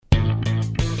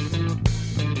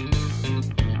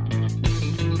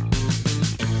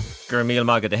gur míl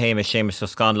magad a héime sémas sa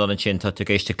scandal an sin tá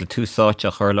géiste le túsáte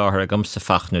a chur láthair a gomsa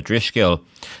fach na drisceol.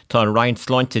 Tá an Ryan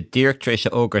sláinte dírechtrééis a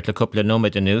ógurt le cúpla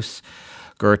nóid a nús,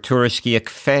 gur tuairiscíodh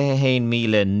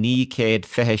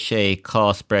 21,926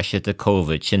 cás breise de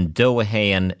Covid, sin 2 a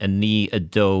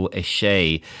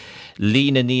 9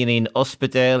 Lína níon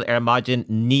Ospidéal maidin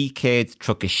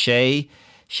 936,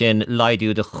 sin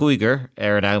laidú de chuiger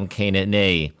an am céine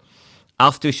né.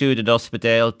 Aftú siúd an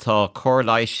Ospidéal tá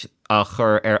cóirleis a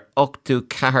chur ochtú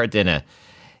cahar duine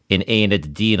in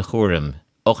éad dín chórim.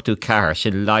 Ochtú cahar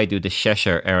sin laidú de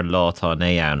séisir an látá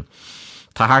néan.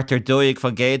 Tá hartar 2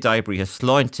 fan géad eibrí a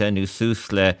sláinte nó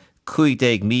sús le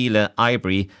 15,000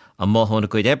 eibrí a móthóna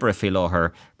goid ebre fi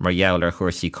láthair mar jouler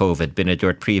chuirsaí Covid. Bina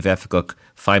dúirt príomh-eifigach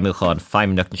feimúcháin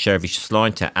feimneach na seirbhís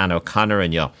sláinte Ann O'Connor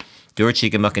inne. Dúirt sí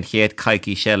gomach an chéad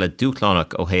caiicí seile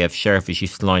dúchlánach ó thaobh seirbhísí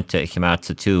sláinte i chimead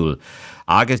sa túl.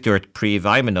 Agus dúirt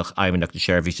príomh-aimeanach na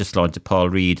seirbhísí sláinte Paul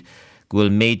Reid gúil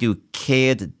méadú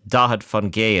 110 fan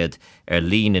géad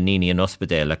lína níní an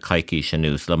Ospidéal le caiicí sin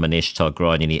nús le manis tá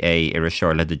gráinní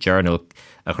Iriseoir le The Journal.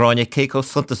 A gráine céco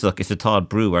suntasach is atá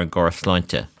brú ar an gcóir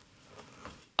sláinte.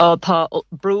 Tá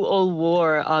brú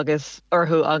ómhór agus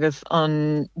orthú agus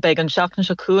an beag an seachtain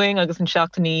se cuaing agus an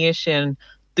seachtaí sin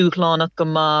dúchlánach go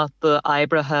maith do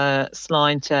eibrithe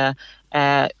sláinte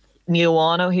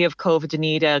níomháin ó thaobh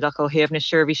COVID-19 ach ó thaobh na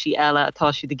seirbhísí eile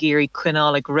atá siad de géirí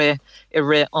cuineála ri I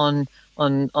ri an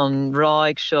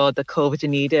ráig seo de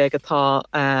COVID-19 atá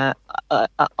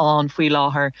an faoi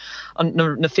láthair.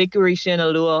 Na figurí sin a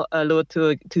lua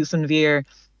tú san bhír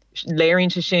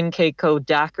léirínte sin céco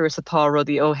dachar satá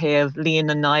rudaí ó thaobh líon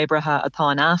na naibrithe atá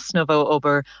an asnamh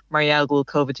obair mar gúil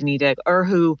COVID-19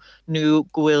 orthú nó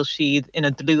gúil siad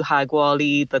ina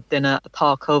dlúthagháilí de duine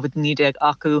atá COVID-19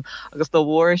 acu agus do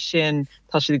mhór sin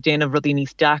tá siad ag déanamh rudaí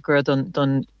níos dachar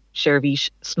don seirbhís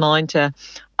sláinte.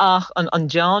 Ach an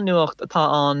John nuacht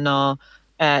atá an ná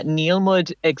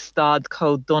níl ag stad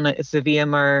có donna is a bhí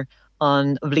mar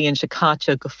an bblion se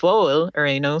caite go fóil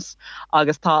éanos,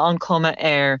 agus tá an cuma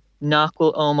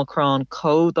nachhfuil Omicron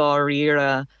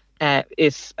códáíre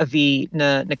is a bhí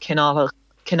na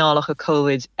cineálacha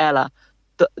COVID eile.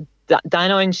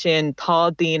 Dainoin sin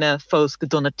tá daoine fós go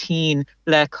donna tí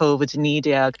le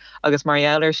COVID-19 agus mar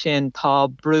eillir sin tá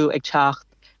brú ag teacht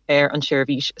an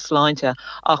seirbhís sláinte.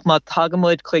 Ach má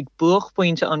tagamid chuig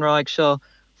buachpointe an ráig seo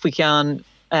faoi ceann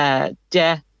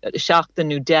 10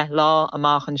 lá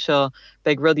amachchan seo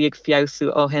beag rudaí ag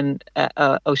fiosú ó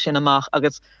sin amach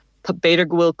agus tá beidir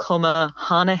go bhfuil cuma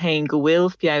hána hain go bhfuil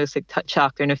fios ag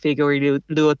teachtar na figurí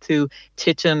lua tú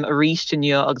titim a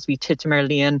rístinne agus bhí titim ar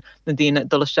líon na daine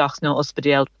dulasteach nó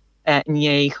Ospidéal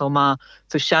inné chomá.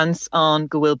 So seans an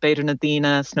go bhfuil beidir na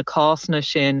daine sna cásna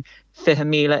sin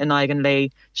 50,000 in aigen lei,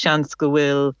 seans go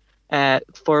bhfuil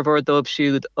formhór dóibh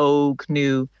siúd óg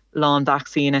nó lán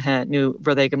vaccínathe nó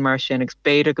rud éigen mar sin agus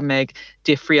beidir go méid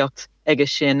difriocht ige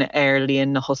sin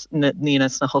líon na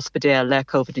nínas na Ospidéal le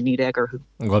COVID-19 arthú.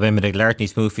 Well, bhí ag leart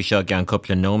níos múfi seo gan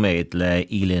cúpla nóméid le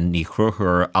Aoileann ní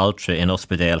chruthúir Altra in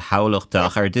Ospidéal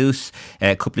Thamhlachta ar dús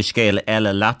cúpla scéal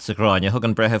eile leat a gráine thug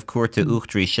an brethebh cuairta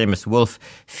uachtarí Seamus Wolf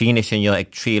fine sin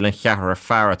ag tríal an cheathar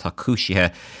fearra tá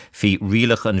cúisithe hí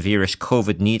rialach an vírus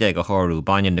COVID-19 go thorú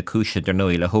bain na cúise der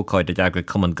nuí le hócáid a deagra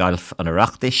cuman galf an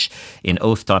Oireachtais in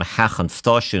óstán hechan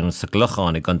stáisiún sa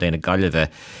glucháin gan déna galibh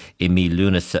I mí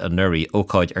lúnas a nuirí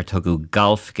ócáid ar tugu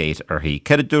galfgate arthaí.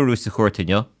 Cead a dúrú sa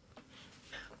chuirtainne?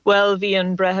 Well, bhí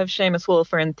an brethebh Seamus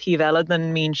Wolf ar an tíbheile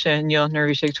den mín sin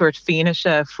nuirí sé tuairt fine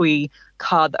se faoi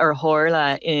cad ar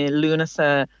tharla I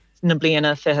lúnasa na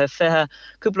bliana fiche.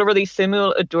 Cúpla rudí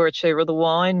simúil a dúirt sé rud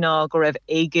amháin ná go raibh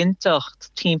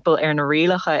éigintocht timpeall ar na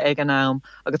rialacha ag an am,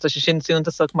 agus tá sé sin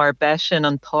súntasach mar besin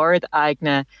an tard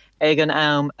aigne ag an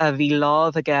am a bhí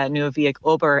lámh aige nu a bhí ag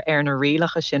obair ar na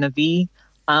rialacha sin a bhí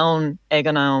ann ag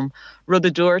an am. Rud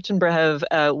a dúirt an brethebh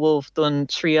Wolf don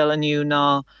tríal aniu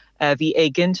ná bhí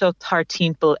éigintocht tar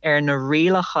timpeall ar na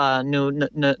rialacha nó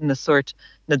na sort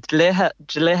na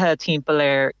dlithe timpeall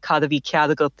ar cad a bhí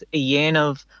ceadagat I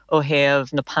dhéanamh ó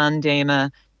thaobh na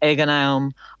pandéime ag an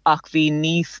am ach bhí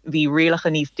rialacha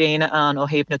níos déine an ó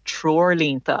thaobh na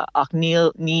trórlínta ach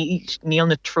níl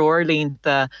na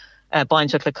trórlínta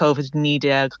bainteach le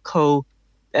COVID-19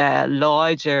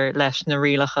 láidir leis na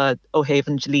rialacha ó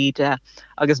thaobh líide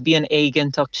agus bí an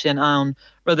éigintocht sin ann.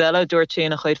 Rud eile dúirt sé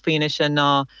nach chuid faoine sin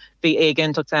ná bhí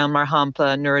éigintocht ann mar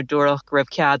hampla nuair a dúireach go raibh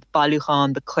cead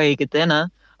bailúcháin de 50 duine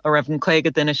a raibh an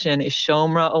 50 duine sin is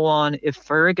seomra amháin I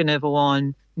ferganibh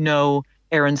amháin nó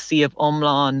ar an siomh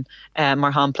omláin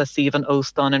mar hampla siomh an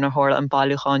óstán in tharla an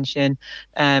bailúcháin sin.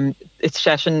 It's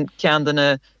sé sin cean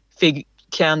duine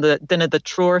de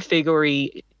tror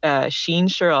figurí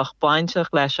sínseireach baintach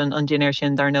leis an dinnéir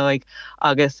sin darnoig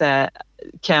agus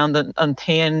cean an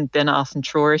tain duine as an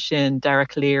troir sin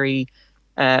Derek Leary,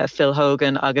 Phil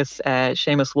Hogan agus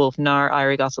Seamus Wolf nar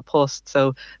airig as a post,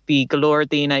 so bí golóir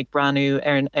daoine ag branú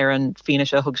ar an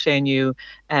fianaise thug séniu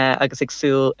agus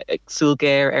agsúl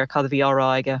géir cad a bhí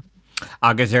áráige.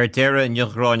 Agus deire in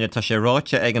Uachráine tá sé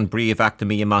ráite ag an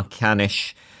bríomhachtamí amach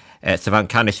canis sa bhain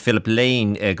canis Philip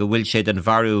Lane go bhfuil sé den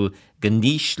bharú go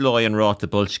níos leo an ráta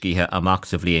bolscíthe amach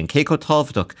sa bhliain. Cé go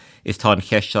tábhaach is tá an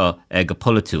cheise go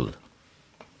polatúil?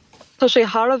 Tá sé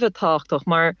Harbh táchtach,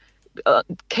 mar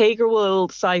cé gur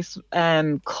bhfuil sais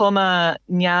cuma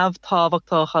neamh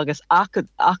tábhachtach agus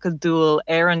acha dúil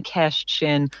ar an ceist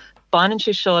sin banan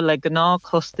sé seo le gná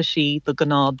costaí do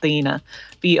gná daoine.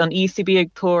 Bhí an ECB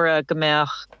ag tóra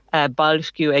gombeach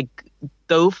bailsciú ag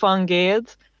 2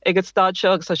 fangéad ag an stad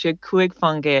seo agus tá sé 5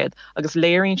 fangéad agus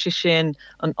léironn sé sin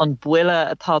an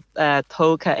buile atá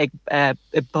tócha ag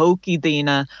bócaí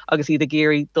daoine agus iad a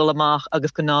géirí dul amach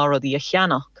agus go náradí a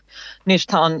cheannach. Nis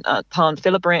tá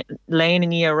Philip Lane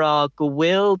in Iar go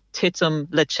bhfuil titim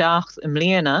le teach im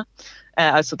mbliana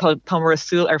as tá mar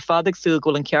asúil ar fadig súil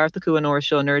go an ceart acu an óir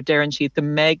seo nar dearann siad go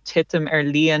méid titim ar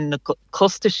líon na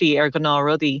costaí ar go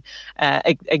náradí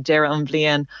ag deire an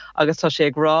bblian agus tá sé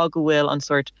ag rá go bhfuil an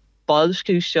sort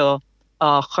balscú seo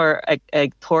chur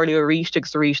ag toirliú ríist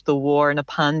agus ríist do mhór na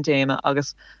pandéime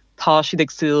agus tá siad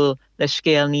agsúil le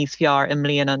scéal níos fear im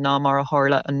mbliana ná mar a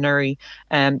tharla an nuirí.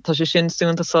 Tá sé sin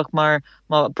súntasach mar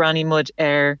breaní mud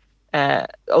ar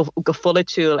go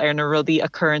folatúil ar na rudaí a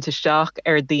churann isteach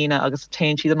ar daoine agus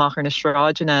tain siad amach ar na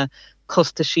sráideanna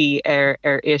costaí ar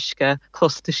isce,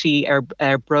 costaí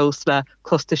ar brosla,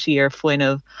 costaí ar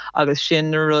foiinemh agus sin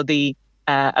na rudaí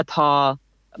atá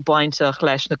baintach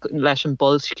leis an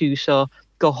bolsciú seo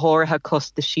go háirtha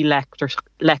costaí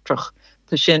letrach.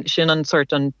 Tá sin an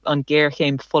sort an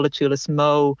géirchéim folatúil is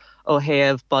mó ó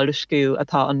héamh bolsciú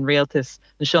atá an réaltas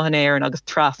an seohanéireann agus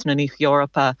trasna ní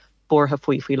Eorpa bortha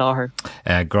faoi láthair.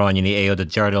 Gráinin í Aodha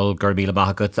Jardal gurbíle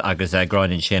maithagat agus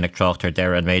gráinin sin ag tráchtar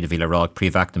deire an méid a bhíle rág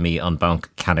príomhachtamí an banc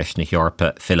canis na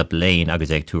Eorpa Philip Lane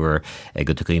agus ag túair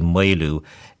go tuí mailú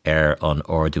ar an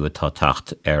ordú atá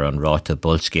tacht ar an ráta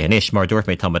bolsci. An is mar dúirt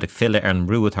méid tamad ag fille ar an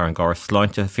rúad ar an gár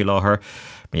sláinte fi láthair.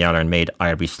 Meall ar an méid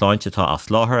airbí sláinte tá as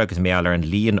láthair agus meall ar an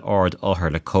líon ord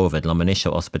áthair le COVID le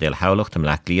manisio Ospid Thamhlachta am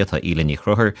leach líad tá Iarlainn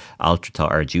chruthar Altra tá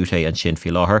ar dúté an sin fi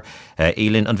láthair.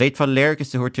 Iarlainn, an bhéad fáil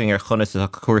léirgus dúirtuing ar chunas a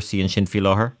cuasaí an sin fi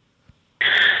láthair?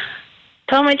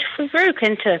 Tá méid fuhú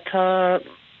cinnte tá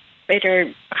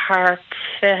beidir thart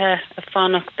fithe a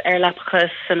fannacht ar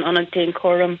lapachas an daon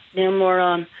chom níl mór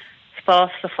an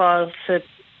spás le fáil sa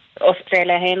Ospid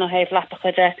le héin ó héh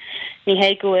lapacha ní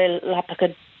hé gohfuil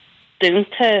lapacha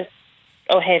dúnta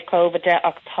ó héh COVID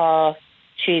ach tá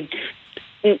siad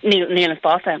níl an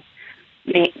spása.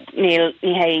 Níl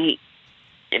ní hé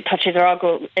tá siad rá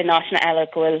go in náisina eile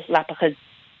gohfuil lapacha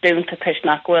dúnta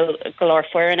tuisnach gohfuil go leir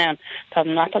fuair ann tá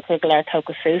an lapacha go leir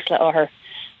tógad sús le áthair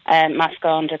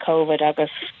meascán de COVID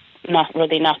agus nach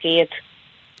rudí nach iad.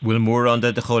 Bhfuil mór an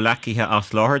de chomhlachíthe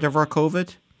as láthair de bhar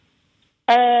COVID?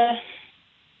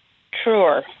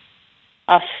 Trúr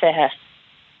as fithe.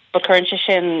 Ba chuann sé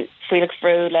sin fuileach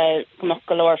bhrú le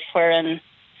go leir fuaran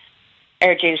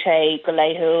ar dúté go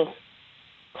léithú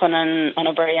chun an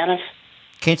obair.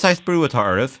 Cén sais brú atá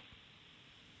armh?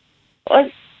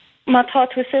 Má tá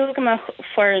túsú go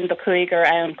fuaran do chuigar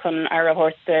ann chun ar a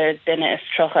thuirta duine is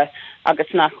trocha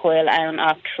agus nach chfuil ann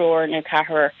ach trúr nó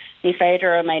cethir. Ní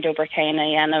féidir a méid obair céine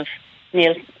dhéanamh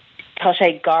níl tá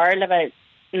sé gar le bheith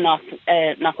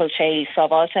nachhfuil sé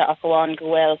sábháilte ach goháin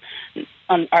go bhfuil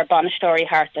ar banistóirí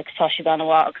hart agus tá si ban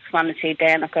bhá agus fanatí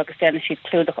déanach agus déanana si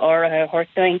clúdach áirithe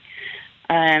thuirtaing.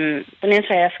 Baníon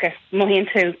sé éasca mohíonn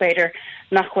tú beidir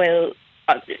nachhfuil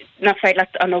nach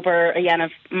féadlacht an obair a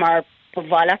dhéanamh mar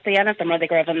bhhailach a dhéanamh am rud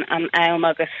ag raibh an am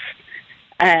agus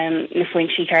na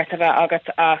faoin sí ceart a bheith agat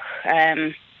ach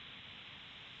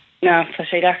ná tá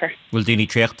sé dechar. Bhfuil daoine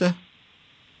tríochta?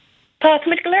 Tá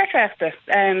mit go léir tríochta.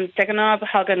 De an áb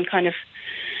hagan kind of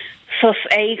sus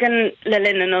éigen le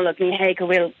linn an nullag ní hé go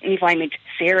bhfuil ní bhaimid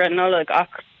sira an nullag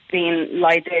ach bhíon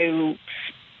leidú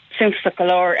simsa go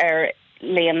leir ar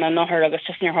líon na nóthir agus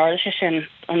just níor hála sin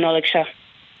an nullag seo.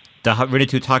 Da rinne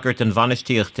tú tagart an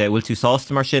bhanistíocht, bhfuil tú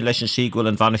sásta mar sin leis an sí ghfuil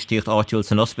an bhanistíocht áitiúil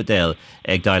san Ospid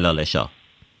ag daile lei seo?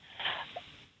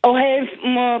 Ó héh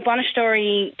má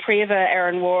banistóirí príomha ar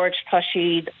an ward tá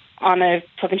siad anna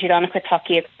tugann siad anna chuid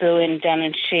takeíocht buin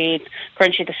denan siad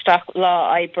chuann siad a stac lá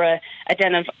oibre a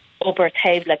déanamh obair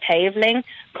taobh le taobhling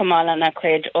cumála na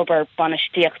chuid obair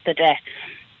banistíochta de.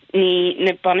 Ní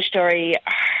na banistóirí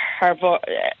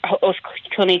os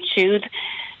chunaí siúd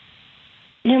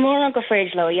Ní mór an go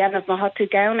féid le dhéanamh má hat tú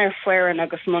gaan foireann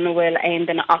agus muna bhfuil aon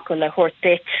den acu le thuirt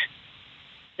dit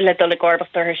le dul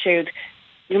gorbach ar siúd.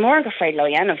 Ní mór an go féid le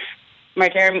dhéanamh. Mar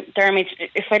dermid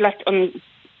is féid le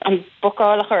an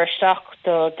buálacha ar seach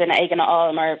do duine aigen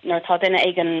á mar nar tá duine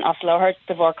aigen as láthir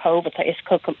de bhór COVID tá is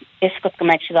go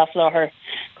méid siad as láthir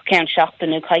go ceann seach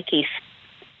den nú caicís.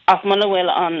 Ach muna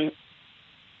bhfuil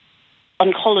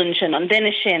an cholann sin an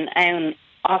duine sin ann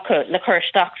acu le chuir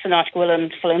seach san áit bhfuil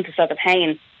an fallúntas agad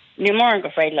hain. Ní mór an go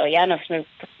féid le dhéanamh nó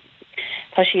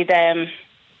tá siad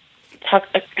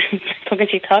tugann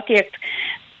si takeíocht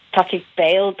Taki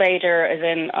bail bader as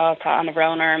in tá an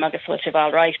bhránar agus bhfuil si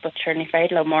bhil right, but sure ní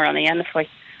féad le mór an dhéanamh faoi.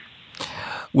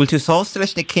 Bhfuil tú sásta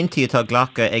leis na cinntií atá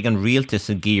ghlacha ag an rialtas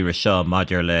an gíre seo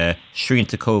maidir le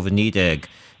srianta COVID-19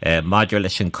 maidir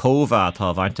leis an cóhá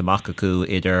tá bhaint amach acu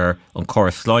idir an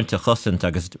cóir sláinte chosint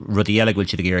agus rudí eile bhfuil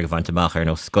siad géir go bhaint amach ar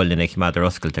nó scoilin ag maidir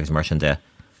oscailt agus mar sin de.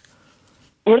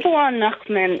 Rud amháin nach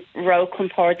men ro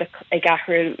compórda ag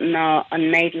gahrú ná an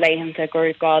méid leihananta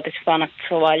gur gád is fannacht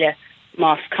troáile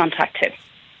más contacted.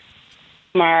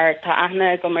 Mar tá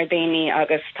aithne go mar daoine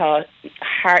agus tá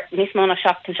níos mána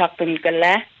seachtain go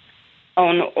le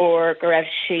ón ó go raibh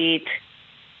siad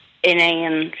in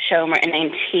éon seomar in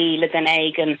éon tí le den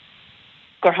aigen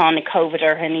gur tháinig COVID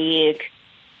ar hena dhéag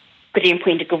go dtíon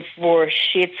puinte go bhór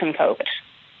siad san COVID.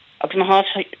 Agus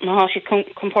má si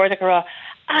compórda go rá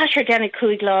sure dennig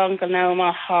cúig lang go ná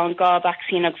má há an gá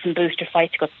vaccine agus an booster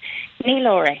fight go ní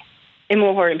lóré. I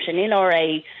móthirm sin ní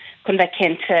lóré chun bheith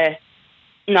cinnte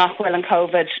nachhfuil an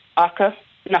COVID acu,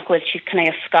 nachhfuil siad cné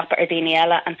a scapa ar daoine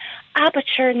eile an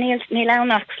abature ní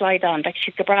lenach slide an, bheith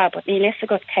siad go bra, but ní lisa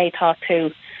go cétá tú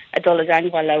a dul a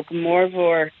anhil le go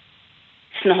mórmhór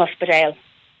sna hospidéal.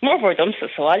 Mórmhór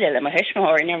dumsa sáile le a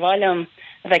hisismóir in ar bhilm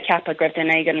a bheith ceapa gribh den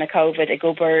aigen le COVID ag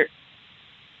gobar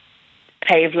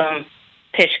taobhlam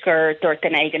tuisgur dúirt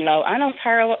den aigen lo an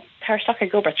tar socha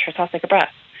gobar tratá go bra.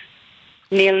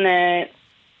 Níl na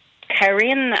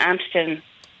Korean antigen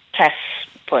tests,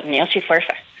 but níl si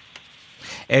fuirsa.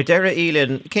 Deire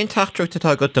Aoileann, cén tachtrucht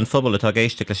atá gut an phobal atá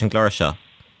géiste leis an gláir seo?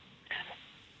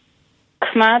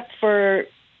 Cmad for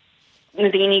na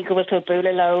daoine go bhfuil tú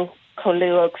bualadh lo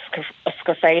choú agus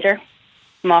go féidir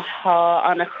má há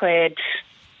anna chuid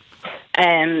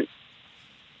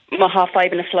má há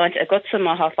fáib na sláint a gutsa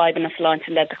má há fáib na sláint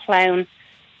le de chlán.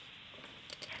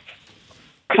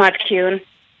 Cmad ciún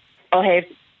ó héh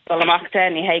amachta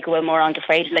ní hé go bhfuil mór an do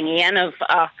féidir le dhéanamh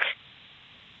ach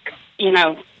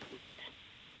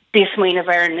bís muoine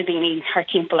bhar na daoine th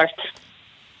timppairt.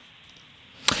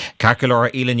 Carcolóir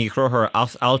Aoileann ní chruthair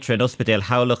as Altra in Ospid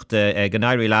Thamhlachta go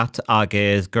Éirí leat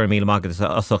agus gur míle maigad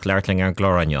osach leirtling ar an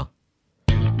glórainne.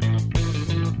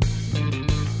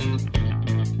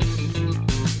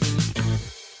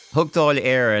 Thugdáil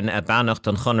Éireann a bannacht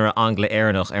an chonra Angla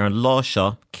Éireannach ar an lá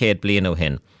seo 100 bliain ó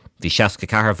hin. Bhí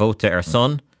 64 vóta ar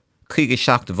son,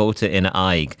 57 vóta ina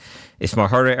aig. Is mar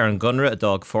thura ar an gunra a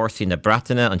dag fórsaí na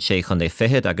Bratainine an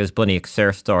 650 agus bunaíodh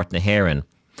Saoirstart na Héireann.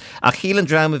 A chialan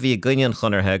drama bhí a gcuineann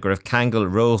chunartha gur raibh ceangal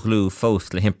róghlú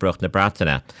fós le himpreacht na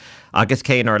Bratainine. Agus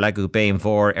céanar legú béim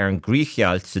mhór ar an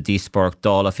gríochealt sa díospórt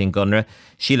dála fin gunra,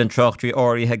 sílan trochtaí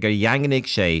áirithe gur dheanganig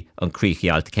sé an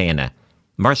críochealt céine.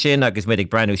 Mar sin agus muid ag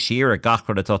breanú siar a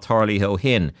gachar atá tarlaíthe ó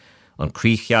hin, an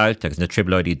críochealt agus na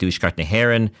tribloidí dúscart na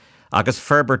Héireann, agus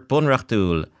ferbert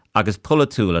bunreachtúil agus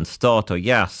pulatúil an stát ó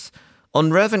Yas,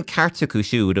 an raibh an cartacú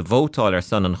siúd a bhótáil ar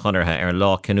san an chunartha ar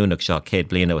lá canúnach seo 100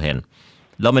 bliain ó hin.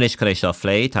 Lomanis chun é seo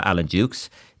phlé tá Alan Dukes,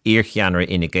 Iar-cheannaire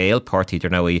Fhine Gael, pártaí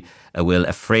Darnaí a bhfuil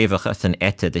a phréomhacha san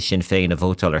ete de sin féin a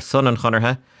bhótáil ar san an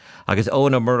chunartha, agus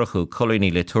óna murachú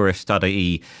colóní le Tuairisc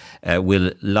stadaí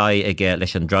bhfuil lai aige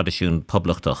leis an tradiisiún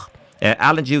poblachtach.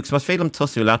 Alan Dukes, mas félam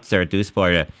tosú leatsa ar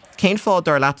dúspáire, cén fád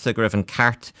ar leatsa gur raibh an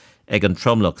cart ag an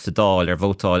tromlach sa dáil ar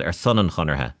bhótáil ar san an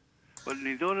chunartha? Well,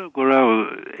 ní dóna go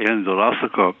raibh éon do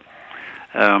lasacha.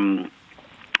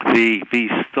 Bhí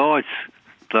stáit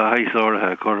de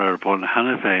Iriseoir chur ar bun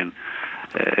hena féin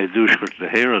dúsgurt le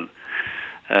Héireann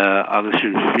agus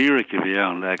sin fíric a bhí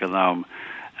ann ag an nám.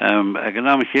 Ag an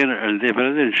nám chéanna ar an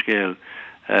débeladin scéal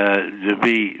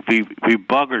bhí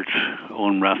bagart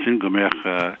ón rasin go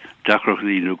mbeadh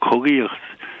deacrochnaí nó cogaíocht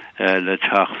le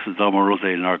teach sa dámar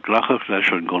rudéin ar glachach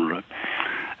leis an gunra.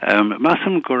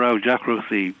 Massam go raibh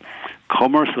deacrochnaí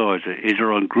commerceáide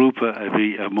idir an grúpa a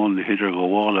bhí amón na hidir go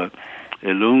bhála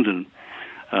i London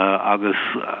agus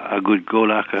a good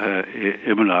ggólacha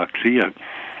imeach tria.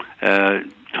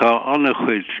 Tá anna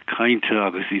chuid cainte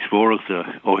agus í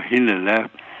spóireachta ó hinne le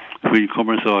faoin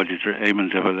commerceáide idir Éimean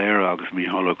de Valera agus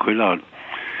Mícheál Ó Cuileáin.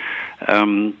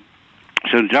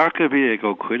 Sean Jarka bhí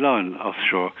go Cuileáin as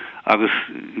seo agus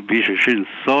bhí sé sin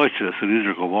sáite san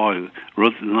idir go bháil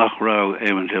rud nach rá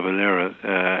éman de Valera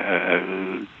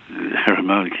ar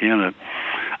má chéanana.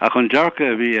 A chun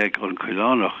Jarka bhí ag an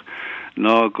Cuileánach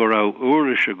ná go rá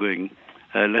uair a going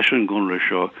leis an gunra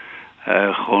seo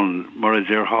chun mar a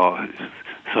deartha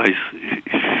sais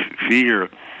 4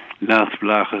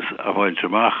 nasblachas a bhaint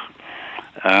amach.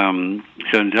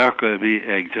 Sean Jarka bhí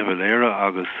ag de Valera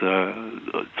agus a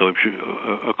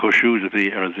cosisiú a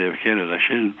bhí ar an déobh chéile lei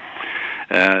sin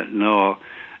ná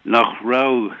nach rá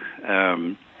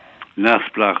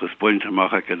nasblachas buint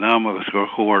amach ag an nám agus gur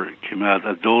chóir cimad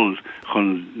a dul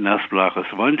chun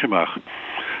nasblachas a bhaint amach.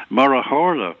 Mar a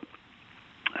hála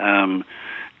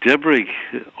debrig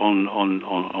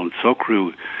an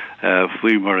socrú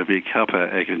faoi mar a bhí cappa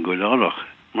ag an Gulánach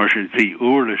mar sin bhí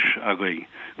uirlis a going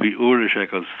bhí uirlis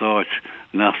ag an stáit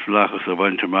nasblachas a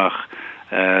bhaint amach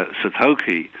sa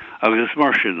taucaí agus is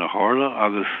mar sin na hála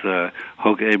agus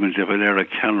thug éimeann de Valera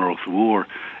ceanrach mhór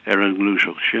ar an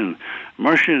glúiseach sin.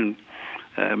 Mar sin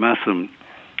measam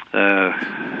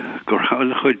gur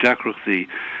hála chuid deacrachtaí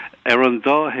ar an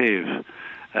dáhéamh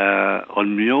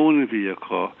an mionna bhí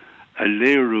acu a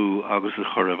léirú agus a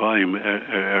chur a bhaim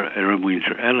ar an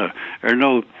muintir eile. Ar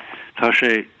nó tá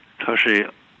sé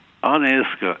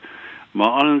anéasca má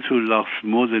anan tú las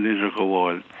mód in idir go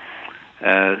bháil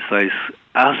sais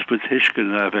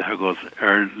aspatiscin a bheith agat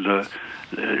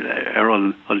ar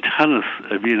an tennis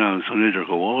a bhíon an san idir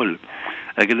go bháil.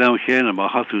 Ag an ná chéanam a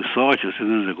hatú sáites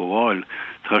in idir go bháil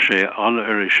tá sé anna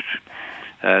irist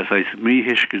sais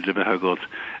míhiiscin a bheith agat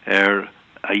ar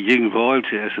a dhing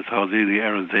bháilte is atá daoine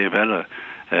ar an déobh eile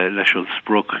leis an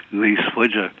spruc níos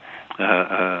fuide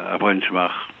a bhaint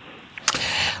amach.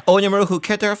 Óine mar chu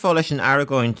cetar fá leis an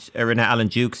Aragóint ar rinne Alan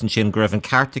Dukes an sin gribh an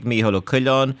cartig míhol ó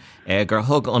Cuileáin gur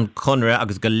thug an conra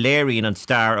agus go léiríonn an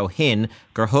stair ó hin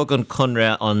gur thug an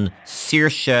conra an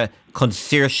saoirse chun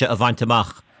saoirse a bhaint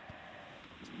amach.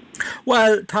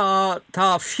 Well, tá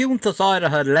fiúntas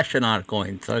áirithe leis an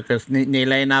Aragóint agus ní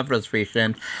léon abras fhí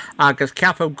sin agus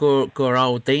ceapam go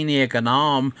rá daoine ag an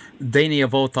am daoine a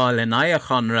bhótáil in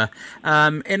aiachanra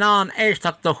in an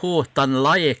éisteach do thuat an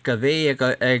laic a bhí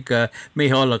ag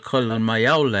míhola Cuileáin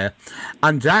Maole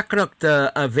an deacracht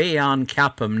a bhí an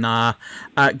ceapam ná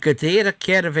go dtéir a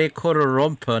céir a bhí cur a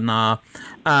rompa ná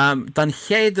dan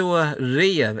chéadú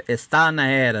riamh is tá na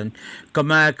héireann go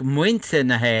meid muinte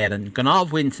na héireann go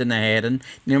nábhainte na héireann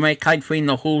ní méid caiid faoin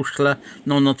na húsla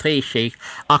nó na tríisiigh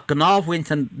ach go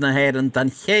nábhainte na héireann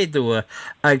dan chéadú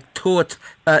ag tuat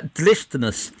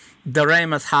dlistanas de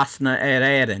rémas hasna ar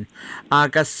éireann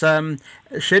agus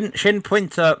sin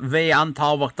pointe bhí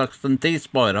antáhachtach san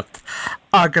díospóireacht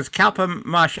agus ceapam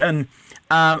más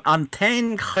an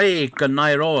tain chaig go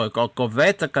nairóig ó go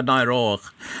bhéta go nairóig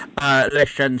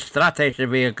leis an stratéise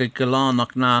bhí go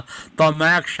Gulánach ná dá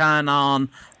meag sean an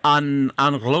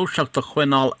glóiseach do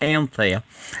Conall Aontaithe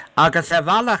agus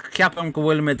bhealach ceapam go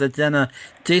bhfuil mid a duine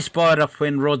díospóire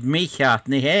faoin rud mícheart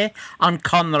ní hé an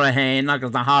conra héin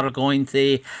agus na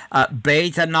Aragóintaí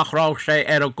béide nach rá sé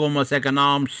ar a gcumas ag an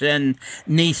am sin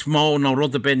níos mó nó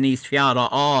rud a bin níos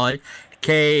fearra áil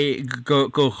cé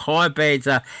go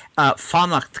cháibéide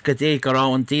fannacht go dtí go rá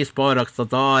an díospóireacht a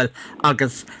dáil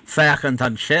agus fechant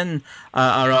an sin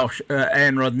ar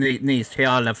éon rud níos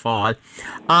fearr le fáil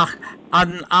ach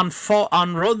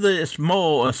an rud is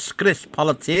mó a scris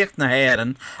polaitíocht na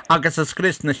héireann agus a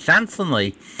scris na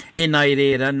seansannaí in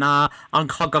éiríre ná an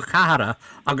chogad cara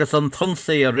agus an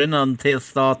tunsaí a rinne an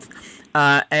téalstát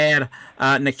ar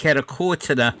na ceire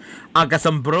cóiteine agus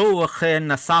an brú a chin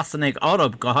na Sasannig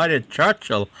Arab go háirid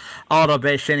Churchill Arab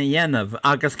é sin dhéanamh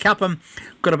agus ceapam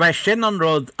gur bheith sin an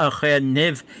rud a chin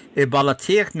nimh i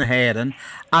balatíocht na héireann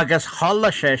agus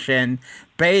cholla sé sin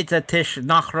béide tuis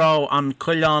nach rá an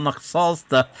Cuileánach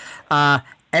sásta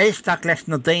éisteach leis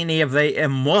na daoine a bheith I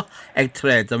mo ag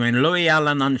tréad. I mean,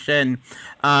 Aoileann an sin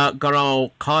go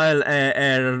rá cáil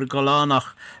ar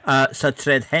Gulánach sa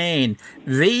tréad hain.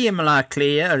 Bhí im le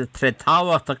clia ar tréad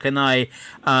táhacht a cinna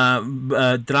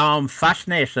drám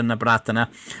fascination na Bratainna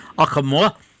ach go mo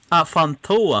fan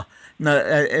tua.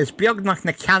 Is beagnach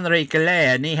na ceannarí go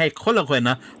léir ní hé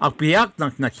chulaghine ach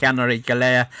beagnach na ceannarí go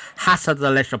léir hasad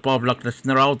a leis a boblach leis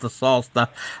na ráta sásta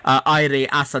éirí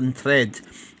as an tréad.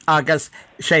 Agus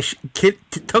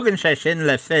tugann sé sin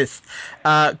le fis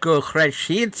go chréid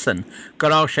siad san go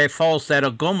rá sé fós ar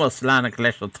a gcumas lenach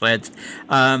leis a tréad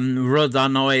rud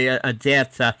an óid a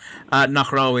déirte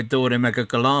nach rá I dúir me go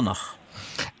Gulánach.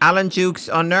 Alan Dukes,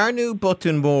 an airnú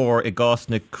botún mór I gás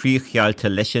na críochhealta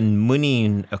leis an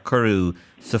muín a curú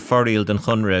sa foríil den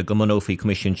chunra go manófaí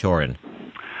Comisiún Teorann.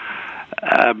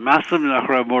 Massam nach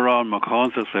ra moran ma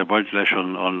contas le budget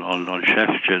on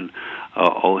chefchin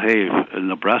o have in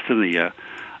the Brasania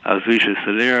as we should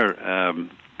salir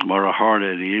mar a hard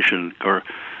edition gur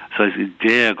says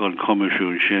idea gon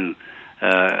commission shin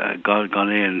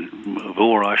gone in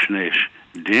vor ashnish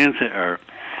dente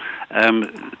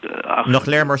noch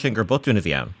leer mar sin gur botún a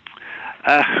bhíán.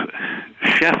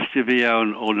 Chef de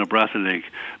bhíán ó na Bratanig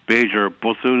Beiidir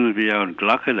botún bhíán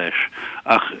ghlacha leis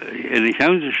ach in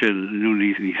cheanta sin nó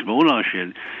ní smóná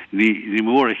sin ní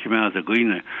mór a chimead a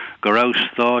gcuine go rah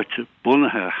stáit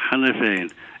bunathe chena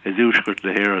féin a dúsgurt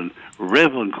le héan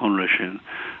raibh an conra sin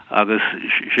agus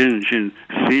sin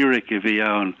fíric a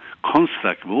bhíán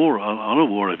constacht mór an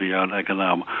bhór a bhíán ag an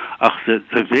am ach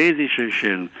de bhéidir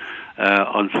sin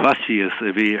an fatíos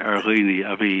a bhí ar ghuine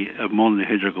a bhí món na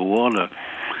hidir go bhála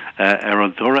ar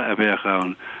an dora a bheith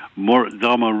an mór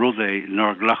dáma rudé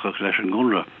nar glachach leis an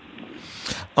gunra.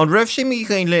 An raibh sé mí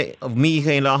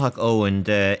chéin láthach óin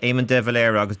de éman de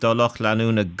bhaléir agus dólach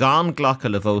leanúna gan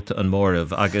ghlacha le bhóta an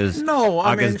mórmh agus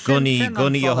guní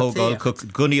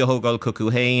a hógáil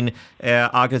cucú hain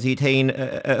agus í tain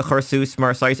chursús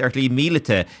mar 6 ar lí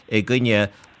mílete I gcuine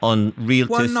an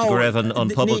rialtas go raibh an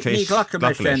publication ghlacha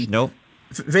leis, no?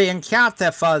 Bhí an ceart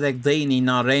fád ag daoine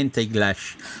ná réintigh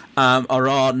leis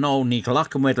ará nó ní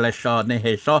ghlacamid leis seo na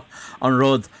hé seo an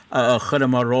rud chud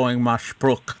mar roing mar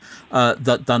spruc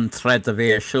don thread a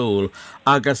bhí siúil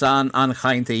agus an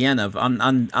chainte dhéanamh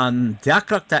an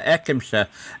deacrachta eicimse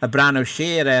a breanú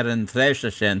siar ar an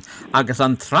tréise sin agus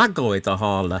an tragóid a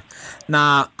hála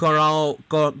ná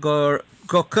gur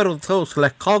curl tos le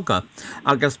coga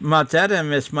agus má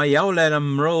derim is má jaall an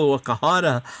mró go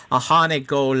háda a hánig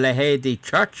go le hédí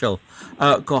Churchill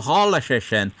go hála sé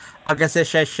sin agus is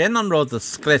sé sin an rud a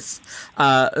scris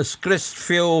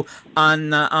fiú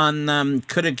an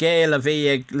Curigéil a bhí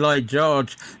ag Lloyd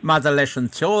George mad a leis an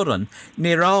teoran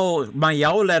ní rá má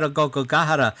jaall a go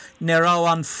gahara ní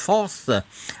rá an fósta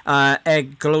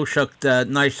ag glúiseacht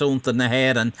naisiúnta na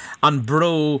héan an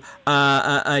brú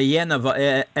a dhéanamh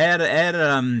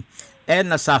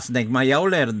na sasnig má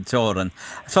jaall an teoran.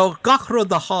 So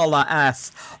gachrúd a hála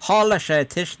hála sé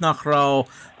tis nach rá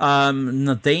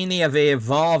na daine a bhí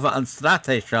bhábha an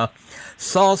stratéisio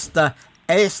sásta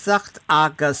éisteacht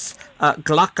agus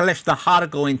ghlacha leis na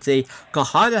hargóintí go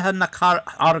háirithe na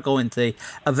hargóintí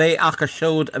a bheith acha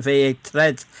siúd a bheith ag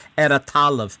tred ar a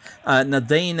talamh na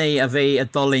daine a bheith a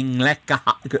doling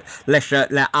leis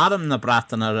le adam na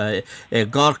bratanar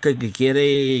gorca go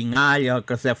géirí ngáile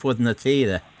agus fud na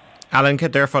tíre. Alan, cé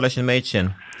d'fá leis an méid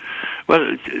sin?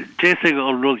 Well, déig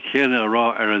an rud chéine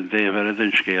rá ar an déh ar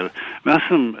an scéal.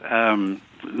 Measam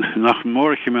nach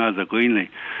mór chimead a gcuine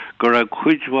gur a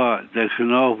chuidhá de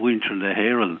gnáhhaintear le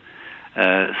héan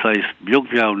sais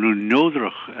beagheall nó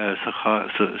nódrach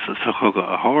sa chugad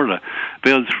a hála.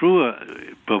 Bé an trúa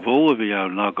bhóa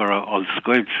bhíall ná gur an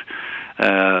scoibt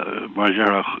mar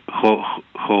dearach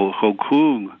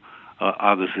chomhcún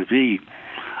agus a bhí.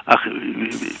 Ach,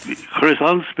 chris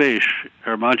anspéis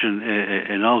imagine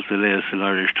in Alta leis in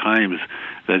Irish Times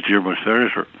that German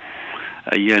Flatharta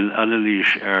yen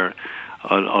analyse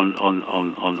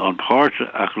on part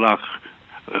achlach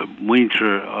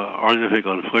winter artific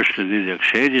on first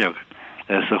Iar-cheannaire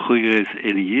sa chuige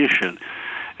Inniu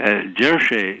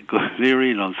Jersey go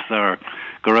léirín an star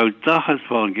go raibh dachas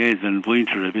fáin géad an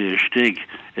winter a bhí stig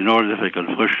in artific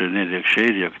on first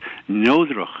Iar-cheannaire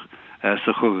nódrach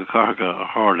sa chugad carga a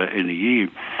hála Inniu.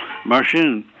 Mar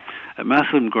sin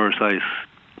measam gur sais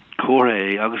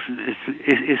choré agus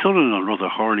is an rud a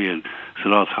hálíonn sa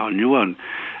lá tá nuan.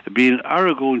 Bíon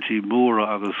aragóntí móra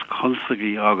agus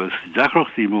consaí agus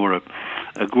deachreachtaí móra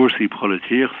a gúsaí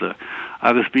polaitíochta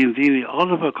agus bíon daoine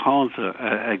anmh cáanta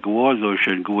ag gháildó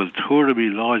sin go bhfuil tuairimí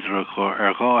láideach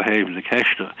ar gáhéimh le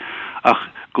ceiste ach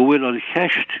go bhfuil an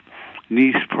cheist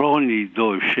níos pránaí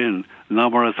dóibh sin ná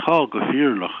mar atá go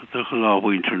fíornach do go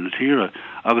láhhaintear na tíre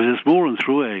agus is mór an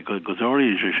trúé go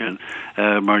dáiríonn sé sin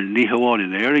mar ní hamháin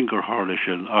in éiring gur hála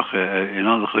sin ach in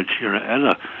an chuid tíre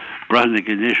eile breithnig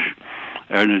inis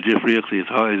ar na difríochtaí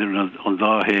atá idir an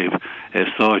dáhéimh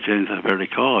stáit a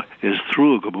Vericá is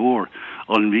trú go mór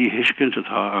an mí hiiscint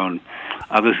atá ann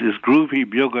agus is grúpaí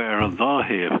beaga ar an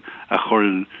dáhéimh a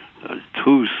chuireann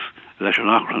tús leis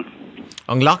an achran.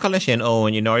 An ghlacha lei sin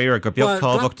óin in áir gur beag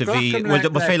tábhacht a bhí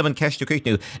ba féile an ceistú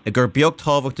cuitnú gur beag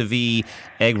tábhacht a bhí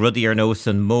ag rudaí ar nós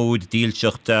an mód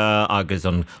díalseachta agus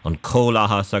an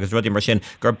cólachas agus rudaí mar sin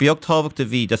gur beag tábhacht a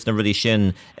bhí des na rudaí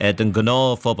sin den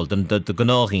gná phobal den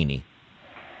gnághíní.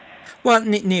 Well,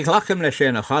 ní ghlacham le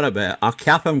sin a charabe, a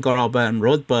ceapam go raibh an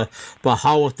rud ba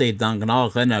hábhataí don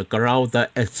gná ghine go ráda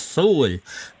is súil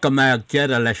go mbeadh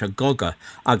deire leis a goga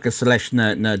agus leis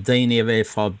na daoine a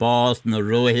bheith fá bás na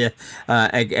ruithe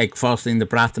ag fásaín na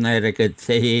Bratanéir ag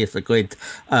tuaithe a gcuid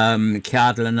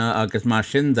ceadlanna agus mar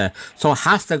sin de. So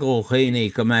heasta go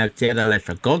chuoine go mbeadh deire leis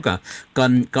a goga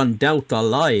gan delta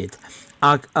laid.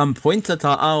 Ag an pointe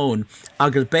tá ann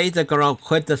agus beidir go raibh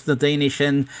chuidas na daoine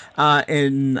sin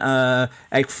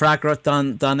ag freagrad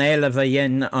don éile bheith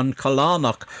dhéin an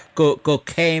Colánach go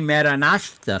céim an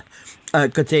aiste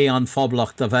go dtí an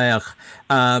Thamhlachta bheith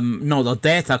nó a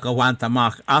déta go bhaint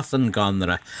amach as an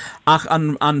ganra. Ach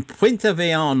an pointe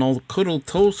bhí an ó curú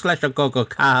tús leis a go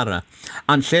cara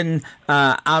an sin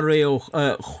aireo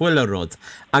chuilerod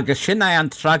agus sin an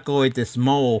tragóid is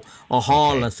mó ó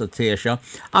hála sa tí seo.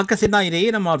 Agus in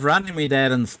éire mar ranimid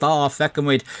an stá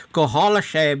feicimid go hála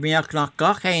sé míoach nach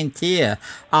gachéin tí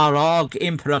árág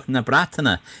impreach na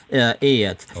Bratainine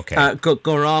iad.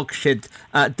 Go rág siad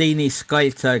daoine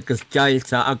scailte agus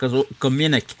deailte agus go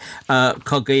minic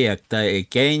cogaíochta I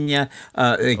Géine,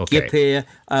 Gipé,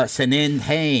 san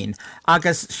hain.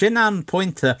 Agus sin an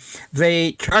pointe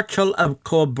bhí Churchill a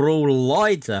có brú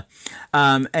leide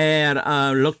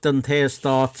lucht an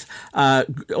téastát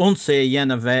onsa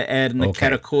dhéanamh na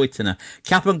ceircóiteine.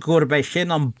 Ceapan gur bei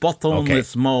sin an botón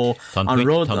is mó an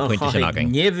rud a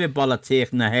níomhí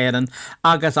balatíoch na héan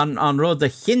agus an rud a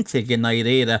chintig in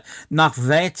éire nach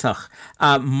bhéiteach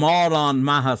mar an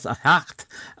maithas a hecht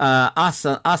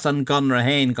as an ganra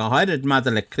héin go hairid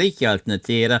maidir le crícealt na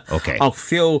tíre ach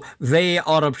fiú bhé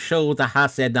orb seo a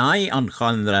has an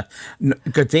chanra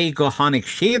go dtí go tháinig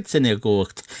siad sin I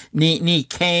gcuacht. Ní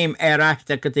céim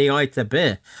éireachta go dtí áite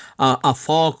be a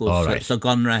fágúil sa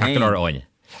ganra héin.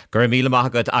 Gur míle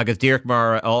maigad agus dírt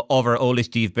mar over Óla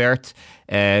Steve Bert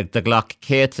de ghlach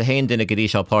céad a héin duine go dtí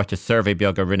seo páirte survey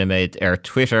beag a rinne méid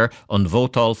Twitter an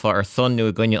bhótáil fá ar son nu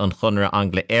a gcuine an chunra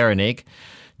Angla Éireannig.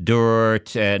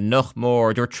 Dúirt noch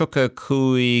mór, dúirt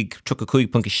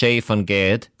 35.6 fan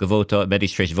géad go bhótáil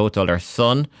medistréis bhótáil ar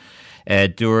son.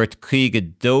 Dúirt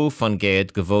 52 fan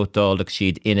géad go bhótáil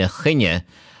siad ina chine.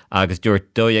 Agus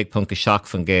dúirt 2.7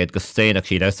 fan géad go stéanach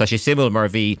siad. Tá sé simú mar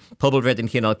bhí pobl redin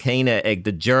cinál céine ag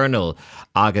the Journal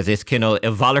agus is cinál a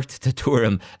bhallart de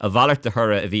túram a bhallart de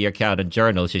thura a bhí ar cead an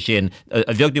Journal sé sin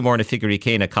a bheagdú mór na figurí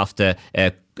céine casta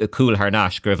cool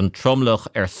harnáis go raibh an tromlach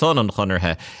ar son an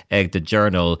chonarthe ag the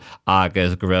Journal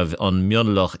agus go raibh an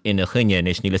mionlach ina chuine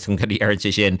is ní liscin cadí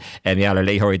airte sin meallar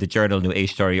léthirí the Journal nó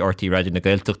éistóirí ortaí raidir na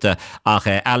Gaeltachta ach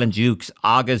Alan Dukes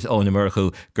agus ó na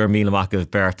murchu gur míle amach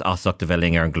Bert asachta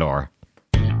bheling ar an glór.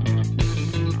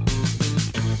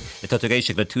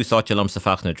 Tatugéisi le túsáte lam sa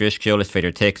fach na dris ceolas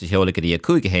féidir text heola go dtí a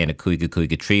cúige héna cúige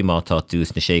trí mátá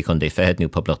dús na sé chun dé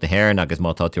fehednú Poblachta Héireann agus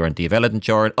mátá tú an díomhheile an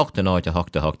teir 8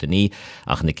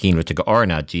 ach na cínrute go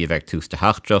orna díomheith tús de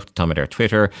heachtracht táid ar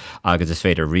Twitter agus is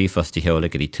féidir riomfas tí heola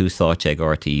go dtí túsáte ag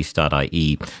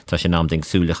RTE.ie. Tá sin námding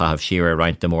súlacha siar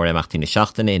roinnt de mór amachtaí na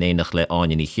seachtaine in éanach le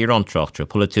áiní Chiar-cheannaire tra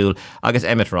Polatúil agus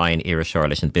Emmet Ryan Iriseoir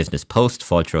leis an Business Post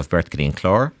fáilteach Bert go dtí an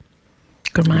chlár.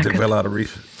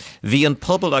 Bhí an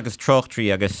pobl agus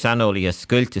trochtrií agus sanolaí a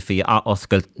scuilte fí a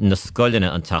oscailt na scoiline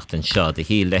an tachtain seo de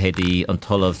hí lehéadí an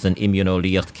talamh san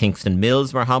immunolíocht Kingston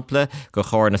Mills mar hampla go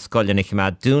chóir na scoiline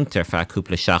chimad dúnt ar feadh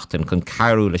cúpla seachtain chun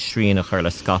carú le srían a chuir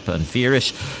le scapa an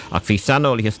víris ach bhí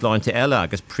sanolaí sláinte eile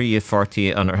agus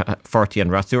forty an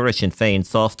rasúra sin féin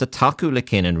sásta taú le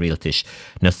cin an rialtais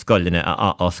na scoiline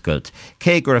a oscailt.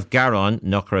 Cé gur raibh garán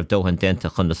nach raibh dóhan denta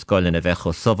chun na scoiline bheith chu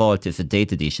sábháilte sa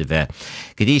détadí se bheith.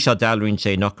 Go dtí seo dalrún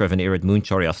sé nach raibh an irid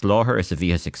múnseoirí as láthair is a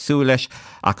bhíthas ag súil leis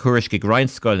ach thuairis go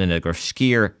greinscoiline gur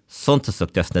scír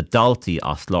suntasach des na daltaí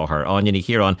as láthair. Áiní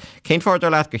hiarán, cén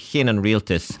fáidir leat go chin an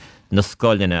rialtas na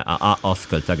scoiline a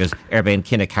oscailt agus arbéon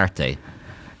cinenne carta.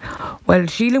 Well,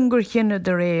 sílim gur chinne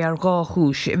de ré ar gá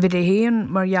chúis. Bhí é héan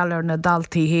mar geallar na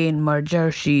daltaí héan mar deir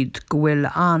siad go bhfuil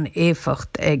an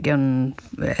éfacht ag an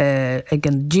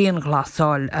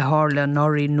díonghlasáil a hála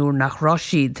nóirí nuair nach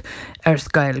rásíd ar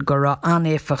scail gur an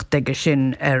éfacht ag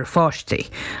sin ar fáistí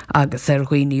agus ar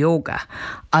ghuioine óga.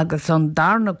 Agus an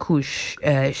darna chúis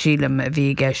sílim a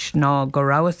bhí gceis ná go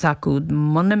ráhas acuúd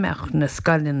munameach na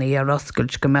scailinaí ar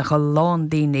oscailt go mecha lán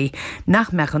daoine nach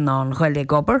mechan ná an ghuiile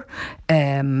gobar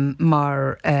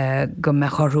mar go me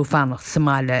chorú fannach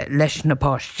Somália leis na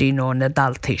páistí nó na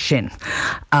daltaí sin.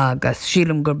 Agus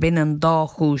sílam gur bin an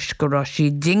dáchúis go raibh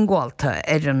sí dingháilta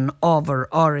an ábhar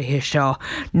áirithe seo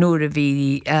nuair a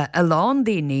bhí a lán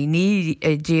daoine ní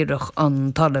díreach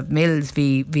an talamh mills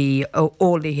bhí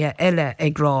ólaithe eile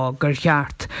ag rá gur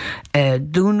cheart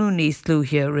dúnú níos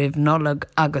lúthe roimh nolag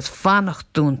agus fannach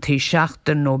dúntaí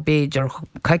seachtain nó béidir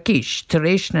caicís tar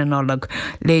éis na nolag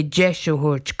le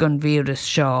deisiúthirt gon vírus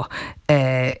seo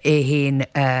héin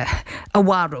a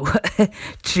bharú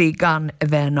trí gan a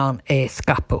bheith an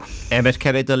scapú. Emmet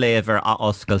ceir do léver a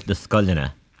oscailt na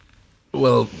scoilne.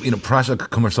 Well, prasha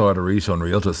commerceáid a rís an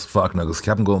rialtas fácna agus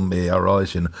ceapan go mé ará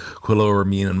sin chuilóir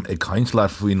míon ag caint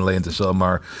leat faoin léanta seo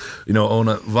mar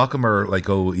óna bhacamar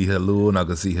ó ihe lún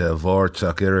agus ihe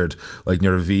bhharteach irid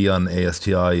nuair a bhí an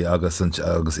ASTI agus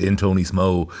intóní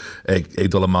smó ag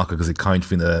dul amach agus ag caint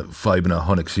faoine febanna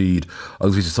tháinig siad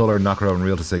agus bhí sé solar nach raibh an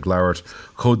rialtas ag leabhart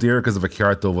chomhdíreachas a bheith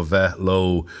ceart ó bheith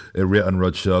lo i ri an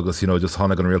rud seo agus just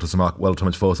tháinig an rialtas amach well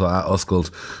tuid fósa a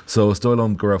oscailt so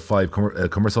stoilm go raibh 5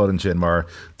 commerceáid an sin mar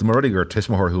de mar gur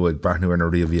tiismthir chu ag brathnú ar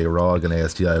ri a bhí rá an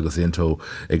ASTI agus intó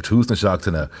ag tús na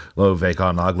seachtainna le bheith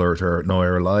an aglairtar nó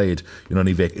ar leid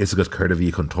ní bheith is agad chuir a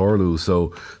bhí chun tórlú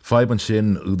so 5 an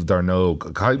sin úd dar nó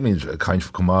caiimid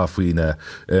caiint comá faoine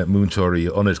múnteirí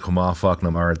ionid comáfach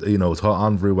na mar tá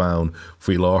anbhrúáin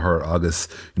faoi láthair agus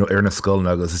ar na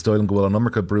scoilna agus is stoilm go bhfuil an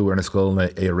nummercha brú ar na scoilna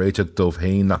é réiteach dómh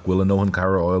hain nach bhfuil nó an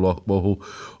cara áil bóthú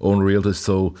ón rialtas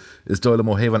so is stoilm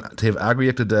ó taobh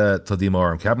agríochta de tá dí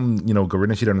mar an ceapan go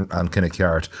rinne siad an cinenne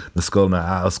ceart na scoilna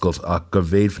a oscailt ach go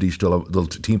bhéad fadí dul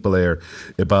timpplair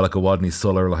I bailach go bhád ní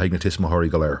solar le haig na tiismothirí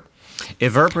go léir. I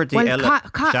bhirpirtí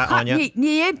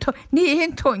ní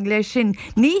hintóing lei sin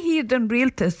ní hiad an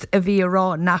rialtas a bhí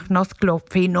rá nach noscló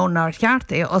fhí nónar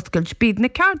cheart é oscail spíd na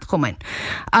ceart chumain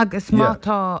agus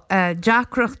mátá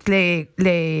deacracht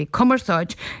le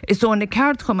commerceáid is ó na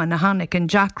ceart chumain na hánig an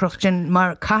deacracht sin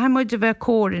mar caiimiid a bheith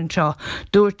cóirinn seo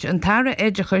dúirt an taire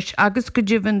éidechas agus go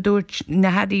dtíobhann dúirt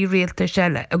na headaí rialta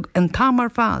seile an tamar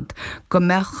fad go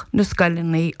mbeadh na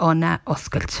scoilnaí ó na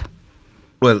oscailt.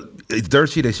 Well, dúir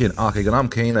siad é sin ach ag an am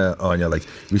céine áine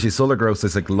bhí sé solar gros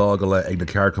is ag lá go le ag na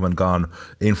ceart cum an gan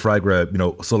in freigra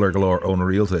solar golóir ón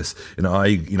rialtas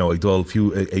ag dul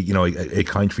fiú ag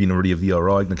caint fhí na ruí a bhí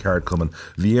áráig na ceart cuman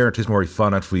bhí ar tismóí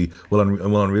fanat faoi bhfuil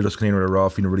an rialtas cnéir ará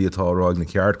fhí na ruí atá ráig na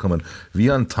ceart cuman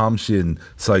bhí an tam sin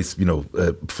sais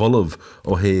fullmh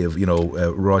ó héamh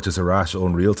ráitas arás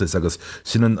ón rialtas agus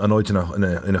sin an áitina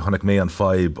ina tháinig mé an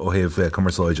feib ó héamh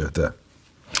commerceáide de.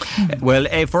 Well,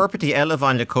 bhirpirtí eile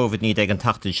bhain le COVID-19 ag an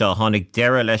tachtain seo tháinig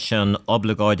deire leis an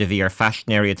obligáid a bhí ar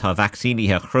feisnéirí atá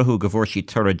vaccíníthe chruthú go bhfuair sí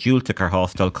tura dúilteach ar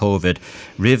hástal COVID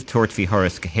ribh tuairt fhí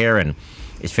thuras go héireann.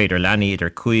 Is féidir leanaí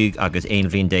idir 5 agus 1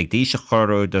 díos a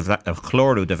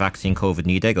chlórú de vaccín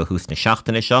COVID-19 go hús na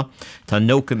seachtainna seo. Tá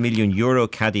 €9 milliún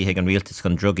cadí ag an rialtas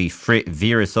chun drugaí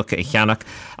vírusacha I cheannach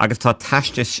agus tá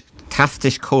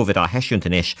tastis COVID a heisiúnta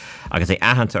inis agus é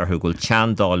ahananta arthú gúil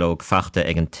teandálóg feachta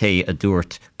ag an té a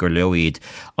dúirt gur leoíd.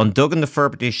 An dogan na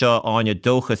forbetí seo áine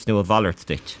dóchas nó a bhallart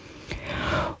dit.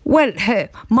 Well,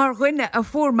 mar rinne a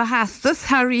fórma heastas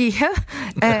tharíthe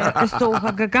is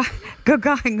tócha go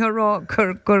gaing ará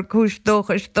gur cúis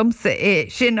dóchas domsa é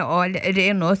sinna áil a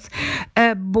réanos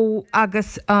bó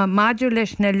agus maidir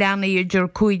leis na leanaí idir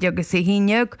cuaid agus I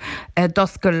híineag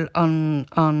doscail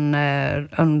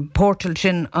an portal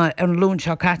sin an lún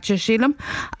seo caite sílam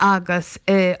agus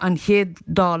an chéad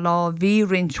dá lá bhí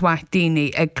rinsehaith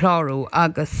daoine ag chlárú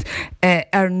agus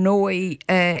ar nói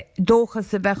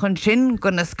dóchas a bheith sin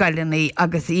gona scailinaí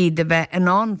agus iad a bheith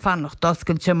an fannacht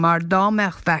doscailte mar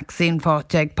dámeach vaccín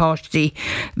fáte ag páistí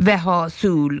bheithá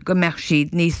súl go meach siad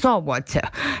ní sábhaite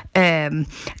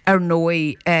ar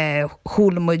nói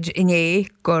chúlamuid inné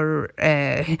gur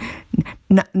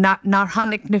nar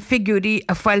hannig na figúrí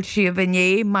a fáil si a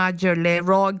bhainné maidir le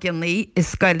ráganaí is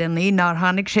scailinaí nar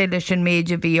hannig sé leis an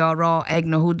méide bhí árá ag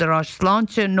na húdarrás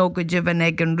sláinte nó go dibhan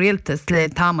ag an rialtas le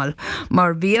tamil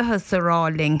mar bhíothas a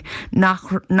ráling nach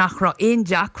rá aon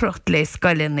deacracht le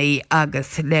scailinaí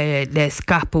agus le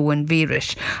scapú an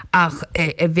vírus ach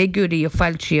a bhigúrí a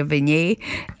fáil si a bhainné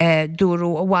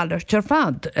dúrú a bhallart ar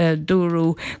fad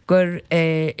dúrú gur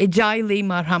I djailí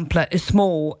mar hampla is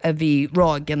smó a bhí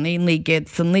ráganaí ní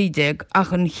san lídeag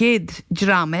ach an chéad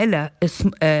drám eile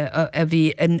a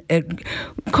bhí an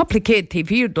complicétí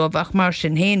bhírdómh ach mar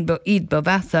sin héin iad ba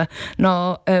bheasa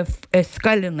ná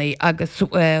scailinaí agus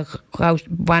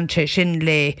bhain sé sin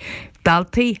le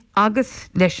daltaí agus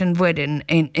leis an bhuiin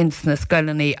in sna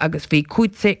scoileannaí agus bhí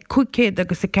cúcéad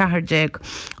agus a ceathdeag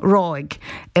ráig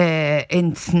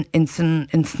in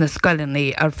sna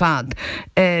scoileannaí ar fad.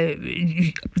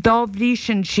 Dá bhrí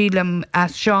sin sílam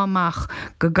as seamach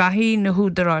go gaithí na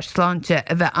húdarrás sláinte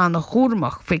a bheith anna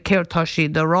chúrmach faoi céirtá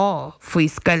siad a rá faoi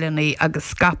scoileannaí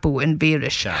agus scapú in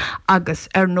Bhíris agus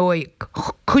ar nói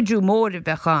chuidú mór a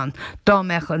bheitán dá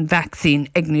meach an vaccín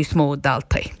ag níos mó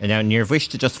daltaí. Now, níor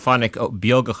bhuiste just fannic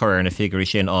beaga chur na figurí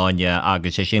sin áine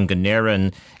agus sé sin go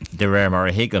néireann de réir mar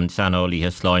a higamm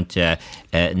sanolíthe sláinte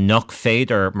nach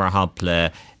féidir mar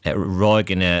hampla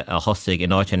ráigeanna a thosaigh in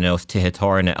áiteanna os tithe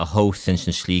a hós sin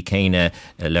slí céine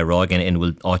le ráigeanna in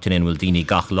bhfuil daoine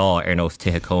gach lá ar nós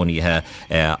tithe cónaithe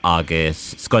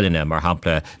agus scoileanna mar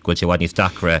hampla goil sé bhaid níos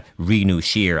dacra rianú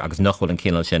siar agus nach bhfuil an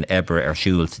cineál sin ebre ar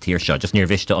siúil sa tíir seo. Just níor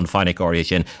bhuiste an fáinnic áirí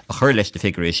sin a chur leis de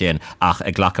figurí sin ach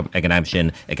ag ghlacham ag an aim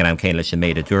sin ag an aim céine leis sin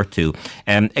méid a dúirtú.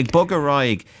 Ag bog a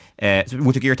ráig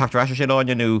Moet ik hier tachtrasje sin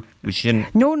áine nu?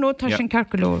 No, tá sin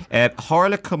carcolór.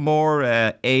 Hála cumór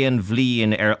éon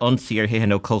bhlíon ar ionsaí ar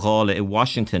hithe ó chogála i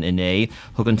Washington inné,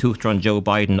 thug an túchtran Joe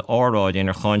Biden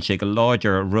áráidin ar cháin sé go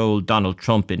láidir ról Donald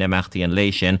Trump in imachtaí an lei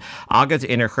sin, agus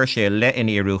inar chuir sé le in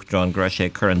iarúchtran gra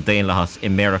sé chur an déanlachas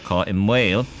America i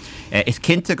Mail. Is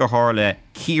cinnte go hála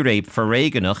círéib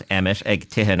forréigeanach Emmet ag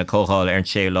tithe na cógáil ar an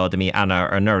séolá de mí anna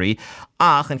ar nuirí,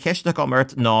 ach an ceiste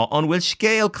gommart ná an bhfuil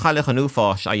scéal chailech an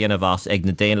úfáis a dhéanamhas ag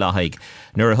na déanlathaig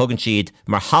nuair a thugann siad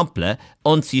mar hampla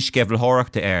ionsaí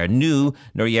scebhlthóireachta ar nó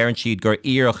nuair dhearann siad gur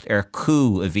iirecht ar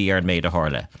cú a bhí ar méid a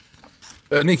hála.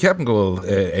 Ní ceapan gohfuil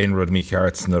éon rud mí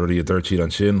ceart na ruí a dúirtíad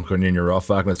an sin chun níor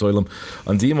ráfach na stoilm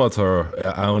an dímátar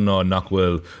anná nach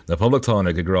bhfuil na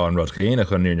poblachtána go grá an rud chéine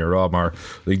chun níor rá mar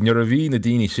nuair a bhí na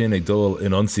daoine sin ag dul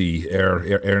in ionsaí ar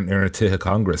na tithe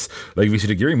Congress. Bhí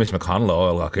si géirí mis Conall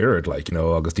áil ach irid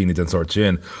agus daoine den sort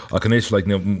sin a canis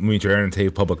na muintear ar an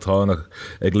taobh poblachtána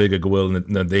ag ligad go bhfuil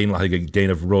na déanlathaigh ag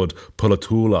déanamh rud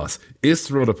polatúlas. Is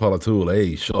rud a polatúil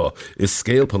é seo, is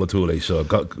scéal polatúil é seo.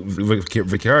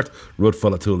 Bhí ceart rud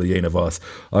falatúla dhéanamh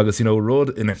agus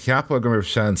rud ina cheappa go mar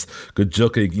seans go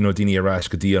dúcaigh daoine arás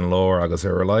go dtí an lár agus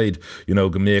ar leid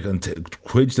go méid an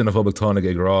chuid den na poblachtána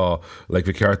ag rá le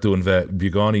bhí ceartú an bheith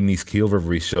beagáí níos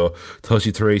cíalmhrí seo tá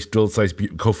si tar éis dulsáis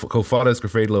cófadas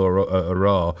gur féad le a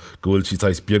rá gohfuil si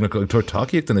táis beagna tuair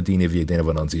takeíocht na daine bhí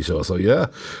déanamh an ansí seo. So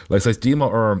leis díma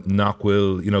ar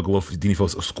nachhfuil go bhfuil daoine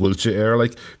fós scuilte ar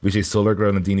bhí sé sular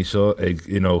gra na daine seo ag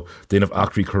déanamh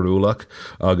acrí choúlaach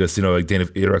agus ag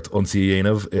déanamh iirecht ionsaí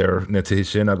dhéanamh ar na tuithe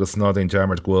sin agus ná déon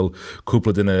dearmart ghfuil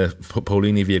cúpla duine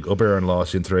pólíní bhí ag obair an lá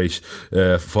sin tar éis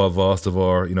fábhás de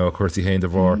bhar chuirsaí héin de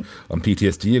bhar an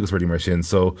PTSD agus ruí mar sin.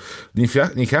 So ní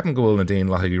ceapan go bhfuil na déon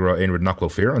lethaigh rá aon rud nach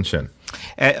bhfuil fear an sin.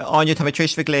 Áine tá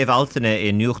tríis bh léomh altaine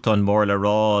i nuachtain mór le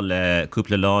rá le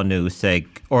cúpla láú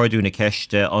ag orúna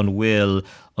ceiste an bhfuil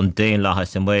an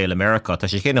déanlachas in Mail America. Tá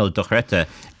sé cinál dochrete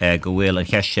go bhfuil an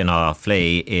cheist sin á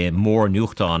phlé i mór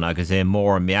nuachtáin agus é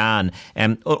mór meán.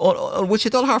 Bhfuil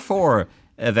sé dul th fór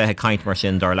a bheith caint mar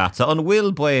sin dar leatsa an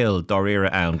bhfuil bail dar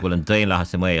ire ann bhfuil an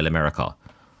déanlachas in Mail America.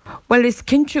 Well, is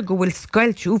cinse go bhfuil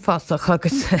scoilt úfásach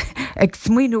agus ag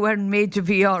smuoinú ar an méid a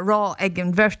bhí rá ag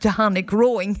an bhirte tháinig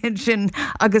róing sin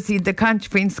agus iad de cant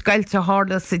faoin scoilte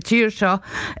hála sa tíir seo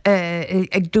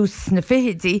ag dús na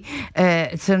fihéidí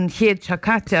san chéad se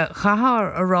caite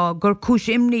chahar a rá gur cúis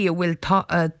imní a bhfuil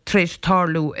tréis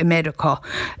tarlú America.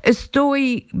 Is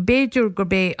dói béidir gur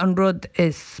bé an rud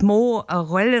is smó a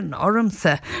ghfuilean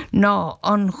ormsa ná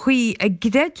an chuí ag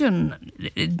greidean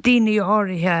daoine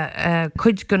áirithe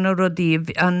chuid gan rudí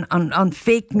an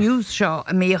fake news seo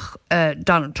a méoch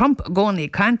Donald Trump gcónaí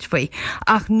cantfaí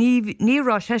ach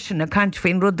nírá sesin a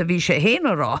cantfaoin rud a bhí sé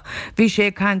héana rá. Bhí sé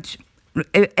cant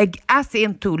ag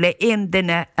asíon tú le éon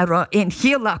duine ar éon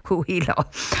chéala acu híla.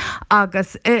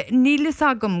 Agus nílas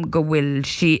agam go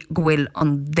bhfuil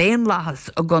an déanlachas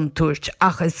a gan túirt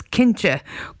ach is cinse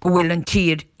go bhfuil an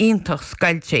tír ionintach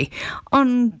scailte.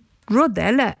 An rud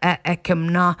eile ecem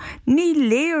ná ní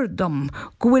léirdom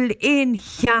go bhfuil éon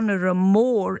cheannaire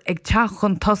mór ag teach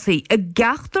an tosaí a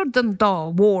gceachtar den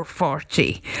dá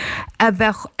mhórfáirtí a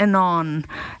bheith inán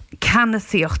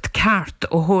canasíocht ceart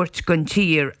ó thuirt gon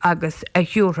tír agus a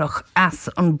thiúrach as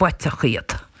an buiteach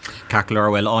iad.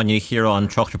 Caclar well anya here on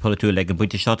trochtar polatu leg an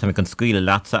buinte shot me kan squeal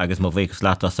latsa agus mo vekas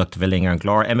lata sucht villing an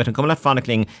glor Emmet an komla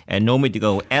fanakling nomid to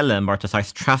go Ellen marta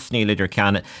sais trasni lider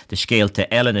can de skeelte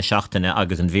Ellen na shachtene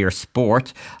agus an veer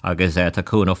sport agus ta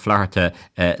kuno Flatharta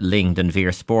ling den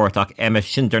veer sport ak Emmet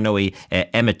shinder noi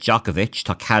Emmet Djokovic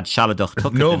ta cad shaladoch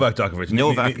Novak Djokovic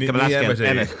Novak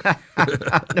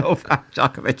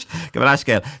Djokovic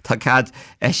Gamalashkel ta cad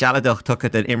shaladoch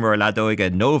tucket an immer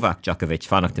ladoige Novak Djokovic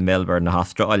fanach de Melbourne na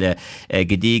Australia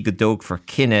gedí godóg for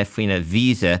kinne fine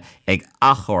visa ag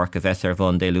achor go vesser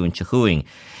von de lún chuing.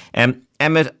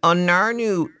 Emmet an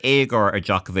narnu Igor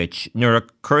Djokovic nuair a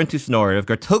currentus nóir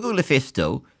gur tugu le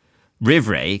fisto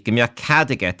Rivré go mbeadh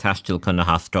cadige taistil chun na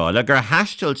Australia gur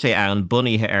haistil sé ann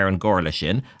bunithe an gcóirla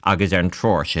sin agus an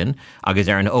tróir sin agus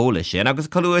an óla sin agus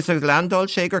colúas a landál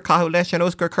sé gur caithú leis an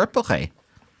os gur curpacha.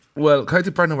 Well,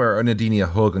 caiite brennhar ar na daine a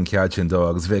thug an cead sin dó,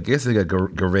 agus bheith gisige gur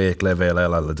réic le bhéil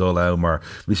eile le dul am, mar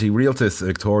bhí sé rialtas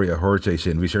Victoria thuirtééis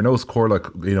sin, bhí sé nós cóirlach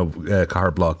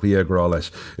car blog bhí agrá leis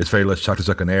is féile leis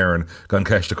teachtaach an éan gan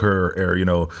ceiste chur ar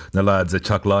na lads a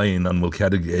teach láin an bhfuil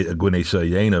cead a gcuine se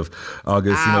dhéanamh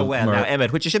agus well,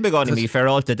 Emmet, which is sin beáin mí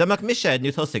fearálta, Damach mise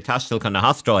nu thosaigh taistil chun na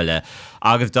Australia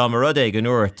agus dá mar rud ag an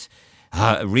uairt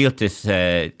rialtas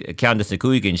ceandas na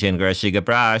cúiginn sin gur si go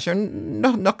bra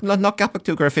nach capach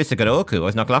tú gur fisa go ócú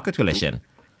as nach lacha tú lei sin.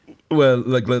 Well,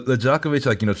 like le Djokovic,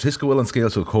 Tisco will on scale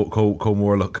so co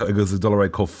more agus dollar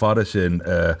co fada sin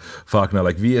fachna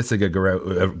like VS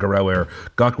Garaware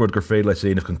Gockward gur féile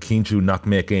sé if can kinchu not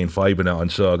make ein 5 an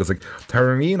show agus like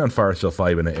Taramine an far show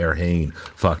 5 in air hain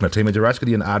fachna tema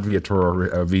Jarashkadi an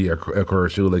adviator v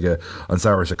Kurashulige an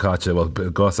Sarah Shakacha well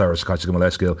go Sarah Shakacha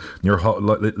Maleskil near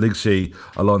lig sé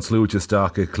alon sluch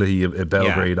stock clee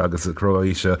Belgrade agus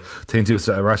Croatia tentu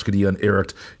Rashkadi an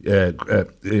Eric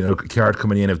Chiar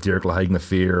coming in of Dirk le haig na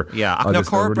fear. Yeah, ach na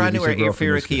cor brand new ar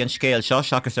fearachí an scéal seo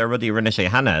seachas ar rudí rinne sé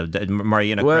hena mar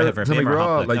dhéanana crefh ar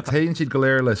fémar like taon siad go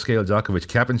léir le scéal Djokovic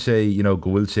ceapan sé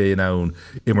gohfuil sé an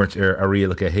immert ar a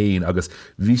rialach a hain agus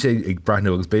bhí sé ag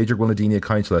brathnú agus Beiidir gona daine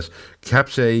caint leis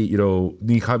ceap sé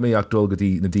ní chaid mé ach dul go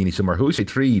dtí na daine sem mar thu sé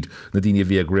tríd na daine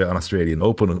bhí ag an Australian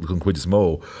Open chun cuid is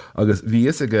mó agus bhí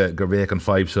is gur bhéh an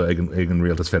 5 seo ag an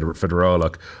rialtas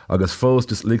federálach agus fós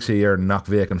just lig sé ar nach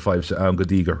bhéh an 5 seo an go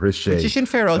dtí gur hris sé. Sin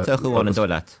fearálta chuáin an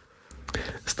dólat.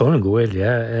 Stór an gohfuil,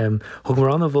 thug mar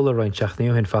anna bhfuil roiin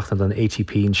teachnaíú hen fachtan an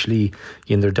ATP in slí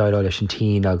dhéonidir daile leis an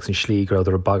tí agus an slí gur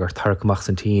ar bagart tarachach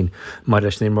san tí mar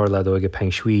leis ní mór le ag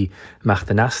peng suí meach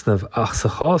den asnamh ach sa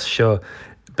chás seo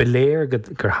beléir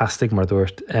gur hastig mar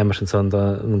dúirt mar san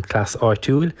an clas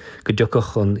áitiúil go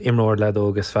dúcach an imróir le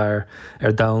agus fearr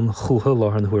ar da chuútha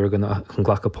láthar an thuair chun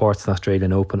ghlacha Ports na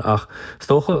Australian Open ach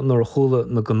stócha nóair chuúla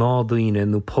na gnádaoine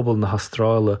nó pobl na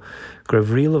Austrrála gur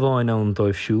bhríle bháin an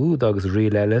dóibh siú agus ri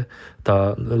eile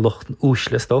tá lucht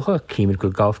úsle tócha cíimiid go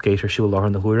golfgéitir siú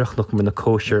láthar na thuireach nach mu na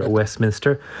cóisiir a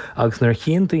Westminster agus nar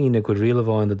chéan daoine go riile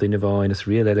bháin a duine bháin is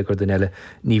riile eile gur den eile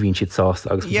ní bhíonn siad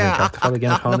sásta agus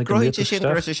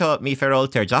seo mí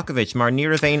fearáltar Djokovic mar ní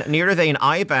a bhéin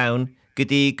aibán go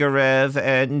dtí go raibh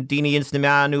daoine na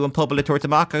meanú an pobl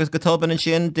tuairtamach agus go toban an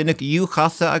sin duine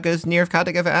dúchasa agus níomh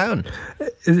cadig a bheith ann.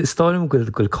 Stáim go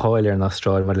cáil ar an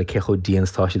Austrráil mar le cecho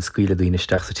díonstá siad scuile daoine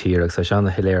steach sa tír agus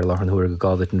seanna hiléir láthar an thuair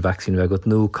go gáid an vaccín bheith go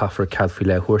nó caafar ceadfaí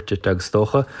le thuirte agus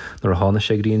tócha nar hána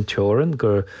sé gríon teoran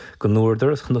gur go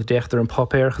nóidir chun déachtar an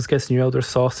papéir chus ceis níráidir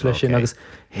sás lei sin agus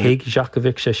héig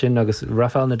Djokovic sé sin agus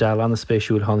Rafael Nadal an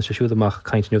spéisiúil hána sé siúd amach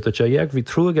caiintniuúta sé bhí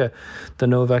trúige den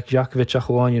Novak Djokovic a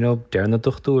chuáin dearna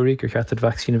duchtúirí gur cheart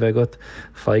vaccín bheith go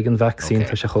feigen vaccín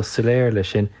tá sé chu siléir lei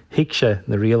sin hiic sé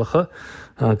na rialacha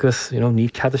agus ní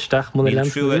cadisteach mu le níl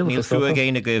trú a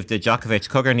géine goibh de Djokovic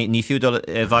cogur ní fiúdal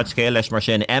bhaid scéil leis mar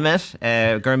sin Emmet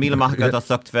gur míle maigad a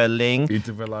sucht bheith ling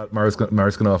mar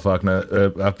gan áfachna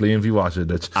a blion bhíháise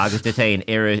agus de tain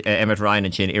Emmet Ryan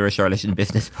an sin Iriseoir leis an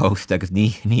Business Post agus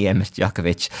ní Emmet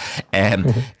Djokovic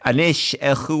anis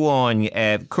chuáin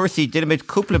cuasaí duimiid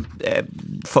cúpla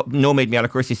nóméid meall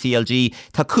cuasaí CLG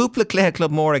tá cúpla cléthe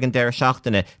club mór ag an deir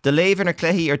seachtainna de léhann ar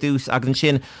cléthaí ar dús agus an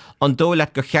sin an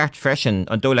dólaach gur cheart freisin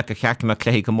an dólaach gur cheart me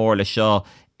cléthaí go mór le seo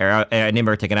ar an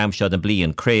immert ag an amseo an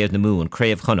blion créamh na mún,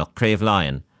 créamh chunach, créamh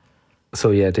lion. So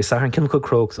dé sa an cin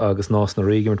crocs agus nás na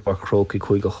réigirt bar croci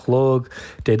chuig go chlog,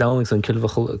 dé dálings an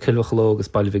kilchalóg agus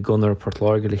bailh gunnar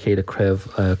portláge le chéad a crefh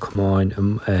cumáin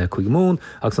chuig mún,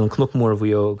 agus an cnupmór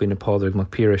bhío gine pádraigh mac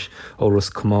píris ó rus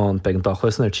cumáin be an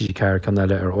dachhuisna ar tíí ceir can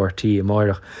eile ar ortaí i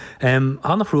maireach.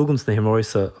 Hanna frúgams na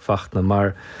himráisa fachna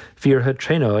mar Fíorthe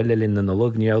tréna le linn na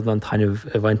lug níad an taineh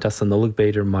bhaintas an nulug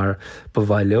beidir mar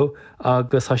bhhaileo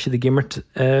agus há siad gimmert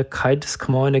caiid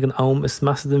cumáin ag an am is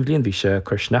measa den bblion bhí sé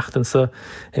chur sneachtansa Thamhlachta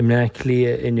imne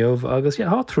clia Inniu agus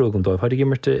hátrúg an dóibh. Haid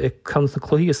gimmerte cans na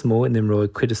chlóíos mó in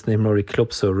nimróid cuidas na nimróí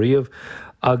club so riamh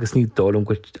agus ní dólam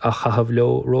go a chahabh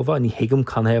leo rómha ní hiigem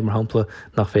can hebh mar hampla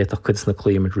nach féach cuidas na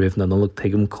clí mit rih na nulach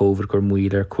teigem cóver gur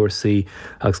muid ar cuasaí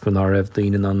agus go ná raibh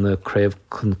daoine an na craibh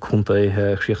chunta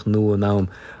chríoch nu an nám.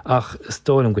 Ach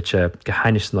stólam go sé go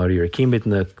hainis náíir cíimiid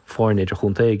na fáinnéidir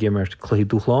chunta gimmert clí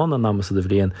dúchláán an námas a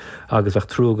bhríon agus bheith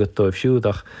trúgad dóibh siúd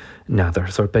ach nádar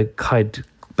sort be caid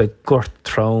be gort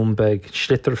traum be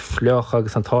slitter flioch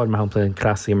agus an táir mar hampla an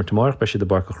crasí mar tomorrow be si de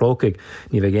barca chrócaig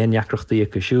ní bheith géin neacrochtaí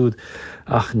go siúd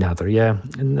ach nádar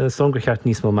in songur cheart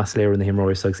níos mó meas léir na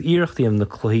himróis agus íireachtaí am na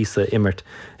chlóísa immert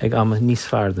ag am níos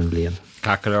fearr den blian.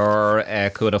 Cacalir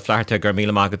cúd a Flatharta gur míle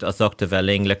mágad as ochta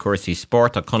bheling le cuasaí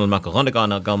sport a Conall Mac Dhonnag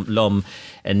a gam lom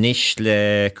níos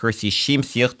le cuasaí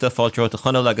siamsaíochta fáilteóta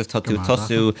Conall agus tá tú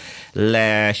tosú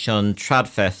leis an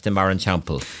tradfest in mar an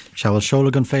teampel. Se bhfuil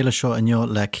seolagan féile seo inniu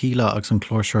le cíle agus an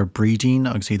chlóirseoir brídín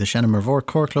agus iad sinna mar bhór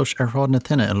cóirclós ar rád na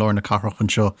tine i lár na carrachan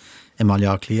seo i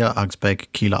maiile clia agus beag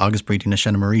cíle agus brídín na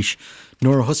sinna maríis.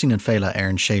 Nuair a husín an féile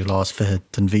ar an sé lás fithe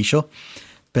den bhí seo.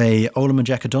 Bei Ólam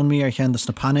Jack Dunmi ar cheandas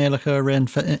na panéalacha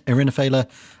rinne féile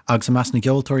agus a meas na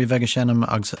geoltóirí bheige sinnam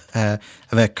agus a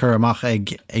bheith cur amach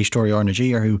ag éistóirí na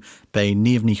G arthú bei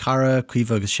níomh ní chara,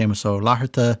 cuimh agus sémas ó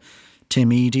Flatharta,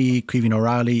 Tim Eady, Cuimhín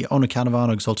O'Reilly, Ona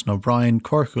Canavan agus Sultan O'Brien,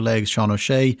 Corcu Legs, Sean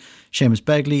O'Shea, Seamus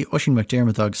Begley, Oisin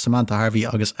McDermott agus Samantha Harvey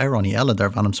agus Aaron Ella dar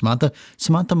bhanam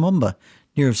Samantha Mumba.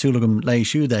 Níor bhsúlagam lei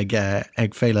siúd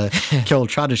ag féile ceol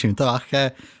tradiisiúnta ach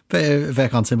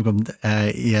bheith an simgum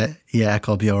i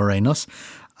eáil bí ó rénos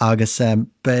agus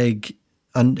beag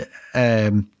an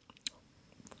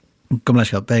gom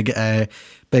leis beag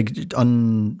an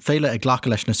féile ag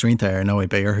ghlacha leis na srínta ar nó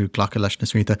béarthú ghlacha leis na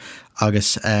srínta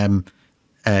agus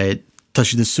tá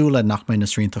si de súla nach mé na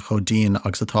srínta chodíon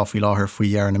agus a táfaí láthair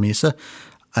faoi dhear na mísa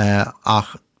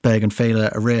ach beag an féile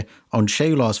a ré an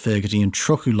séolás fé go dtíon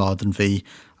trochu lád an bhí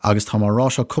agus tá mar rá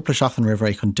seo cúpla seachtain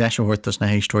rih chun deisiúirtas na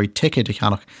héistóirí ticket i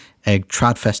cheannach ag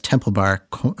Tradfest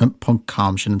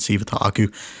Templebar.com sin an sívata acu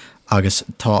agus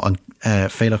tá an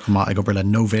féile chumá ag obair le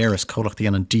nóvéras cólachtaí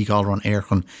an dígáilrán air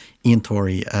chun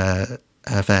íontóirí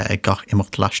bheith ag gach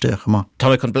imimecht leiste chumá.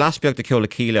 Tá chun blasbeag de ceola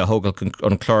cíle a thógal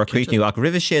an chlár cuitniú ach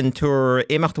rih sin túair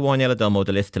éimeachta bháin eile dá móda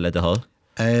lista le de hall.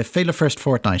 Féile first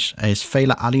fortnight is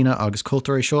féile alína agus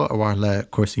cultúirí seo a bhar le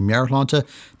cuasaí mearlánta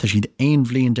tá siad aon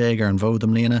bhliain déag ar an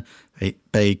bhódam líana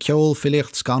bei ceol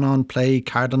filiocht scanán play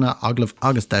cardanna aglah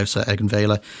agus dausa ag an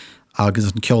bhéile agus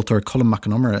an ceoltóir Conall Mac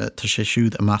Dhonnag tá sé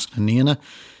siúd a measc na níana.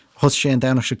 Thus sé an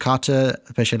danach se caite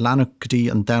bei sé lenach gotí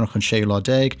an danach an sé lá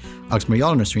déag agus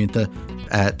marall na srínta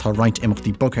tá roint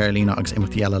imachtaí bocéir lína agus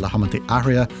imachtaí eile le hamantaí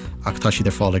ahria ach tá siad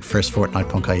ar fáil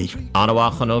firstfortnight.caí.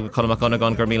 Anhacha nó Conall Mac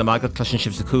Dhonnag gur míle mágad cluisin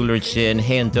sibh sa cúlairt sin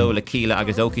héan dó le cíle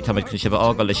agus óí táid chun sibh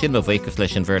ágáil le sin bhhéicas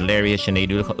leis an bhar léir sin é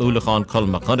úlachán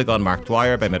Conall Mac Dhonnag Mark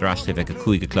Dwyer be mar rastal bheith go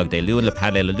 5 clog dé lún le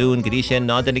peile le lún go dtí sin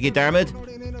ná dennig dermid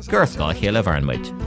gur scá chéile bharnmuid.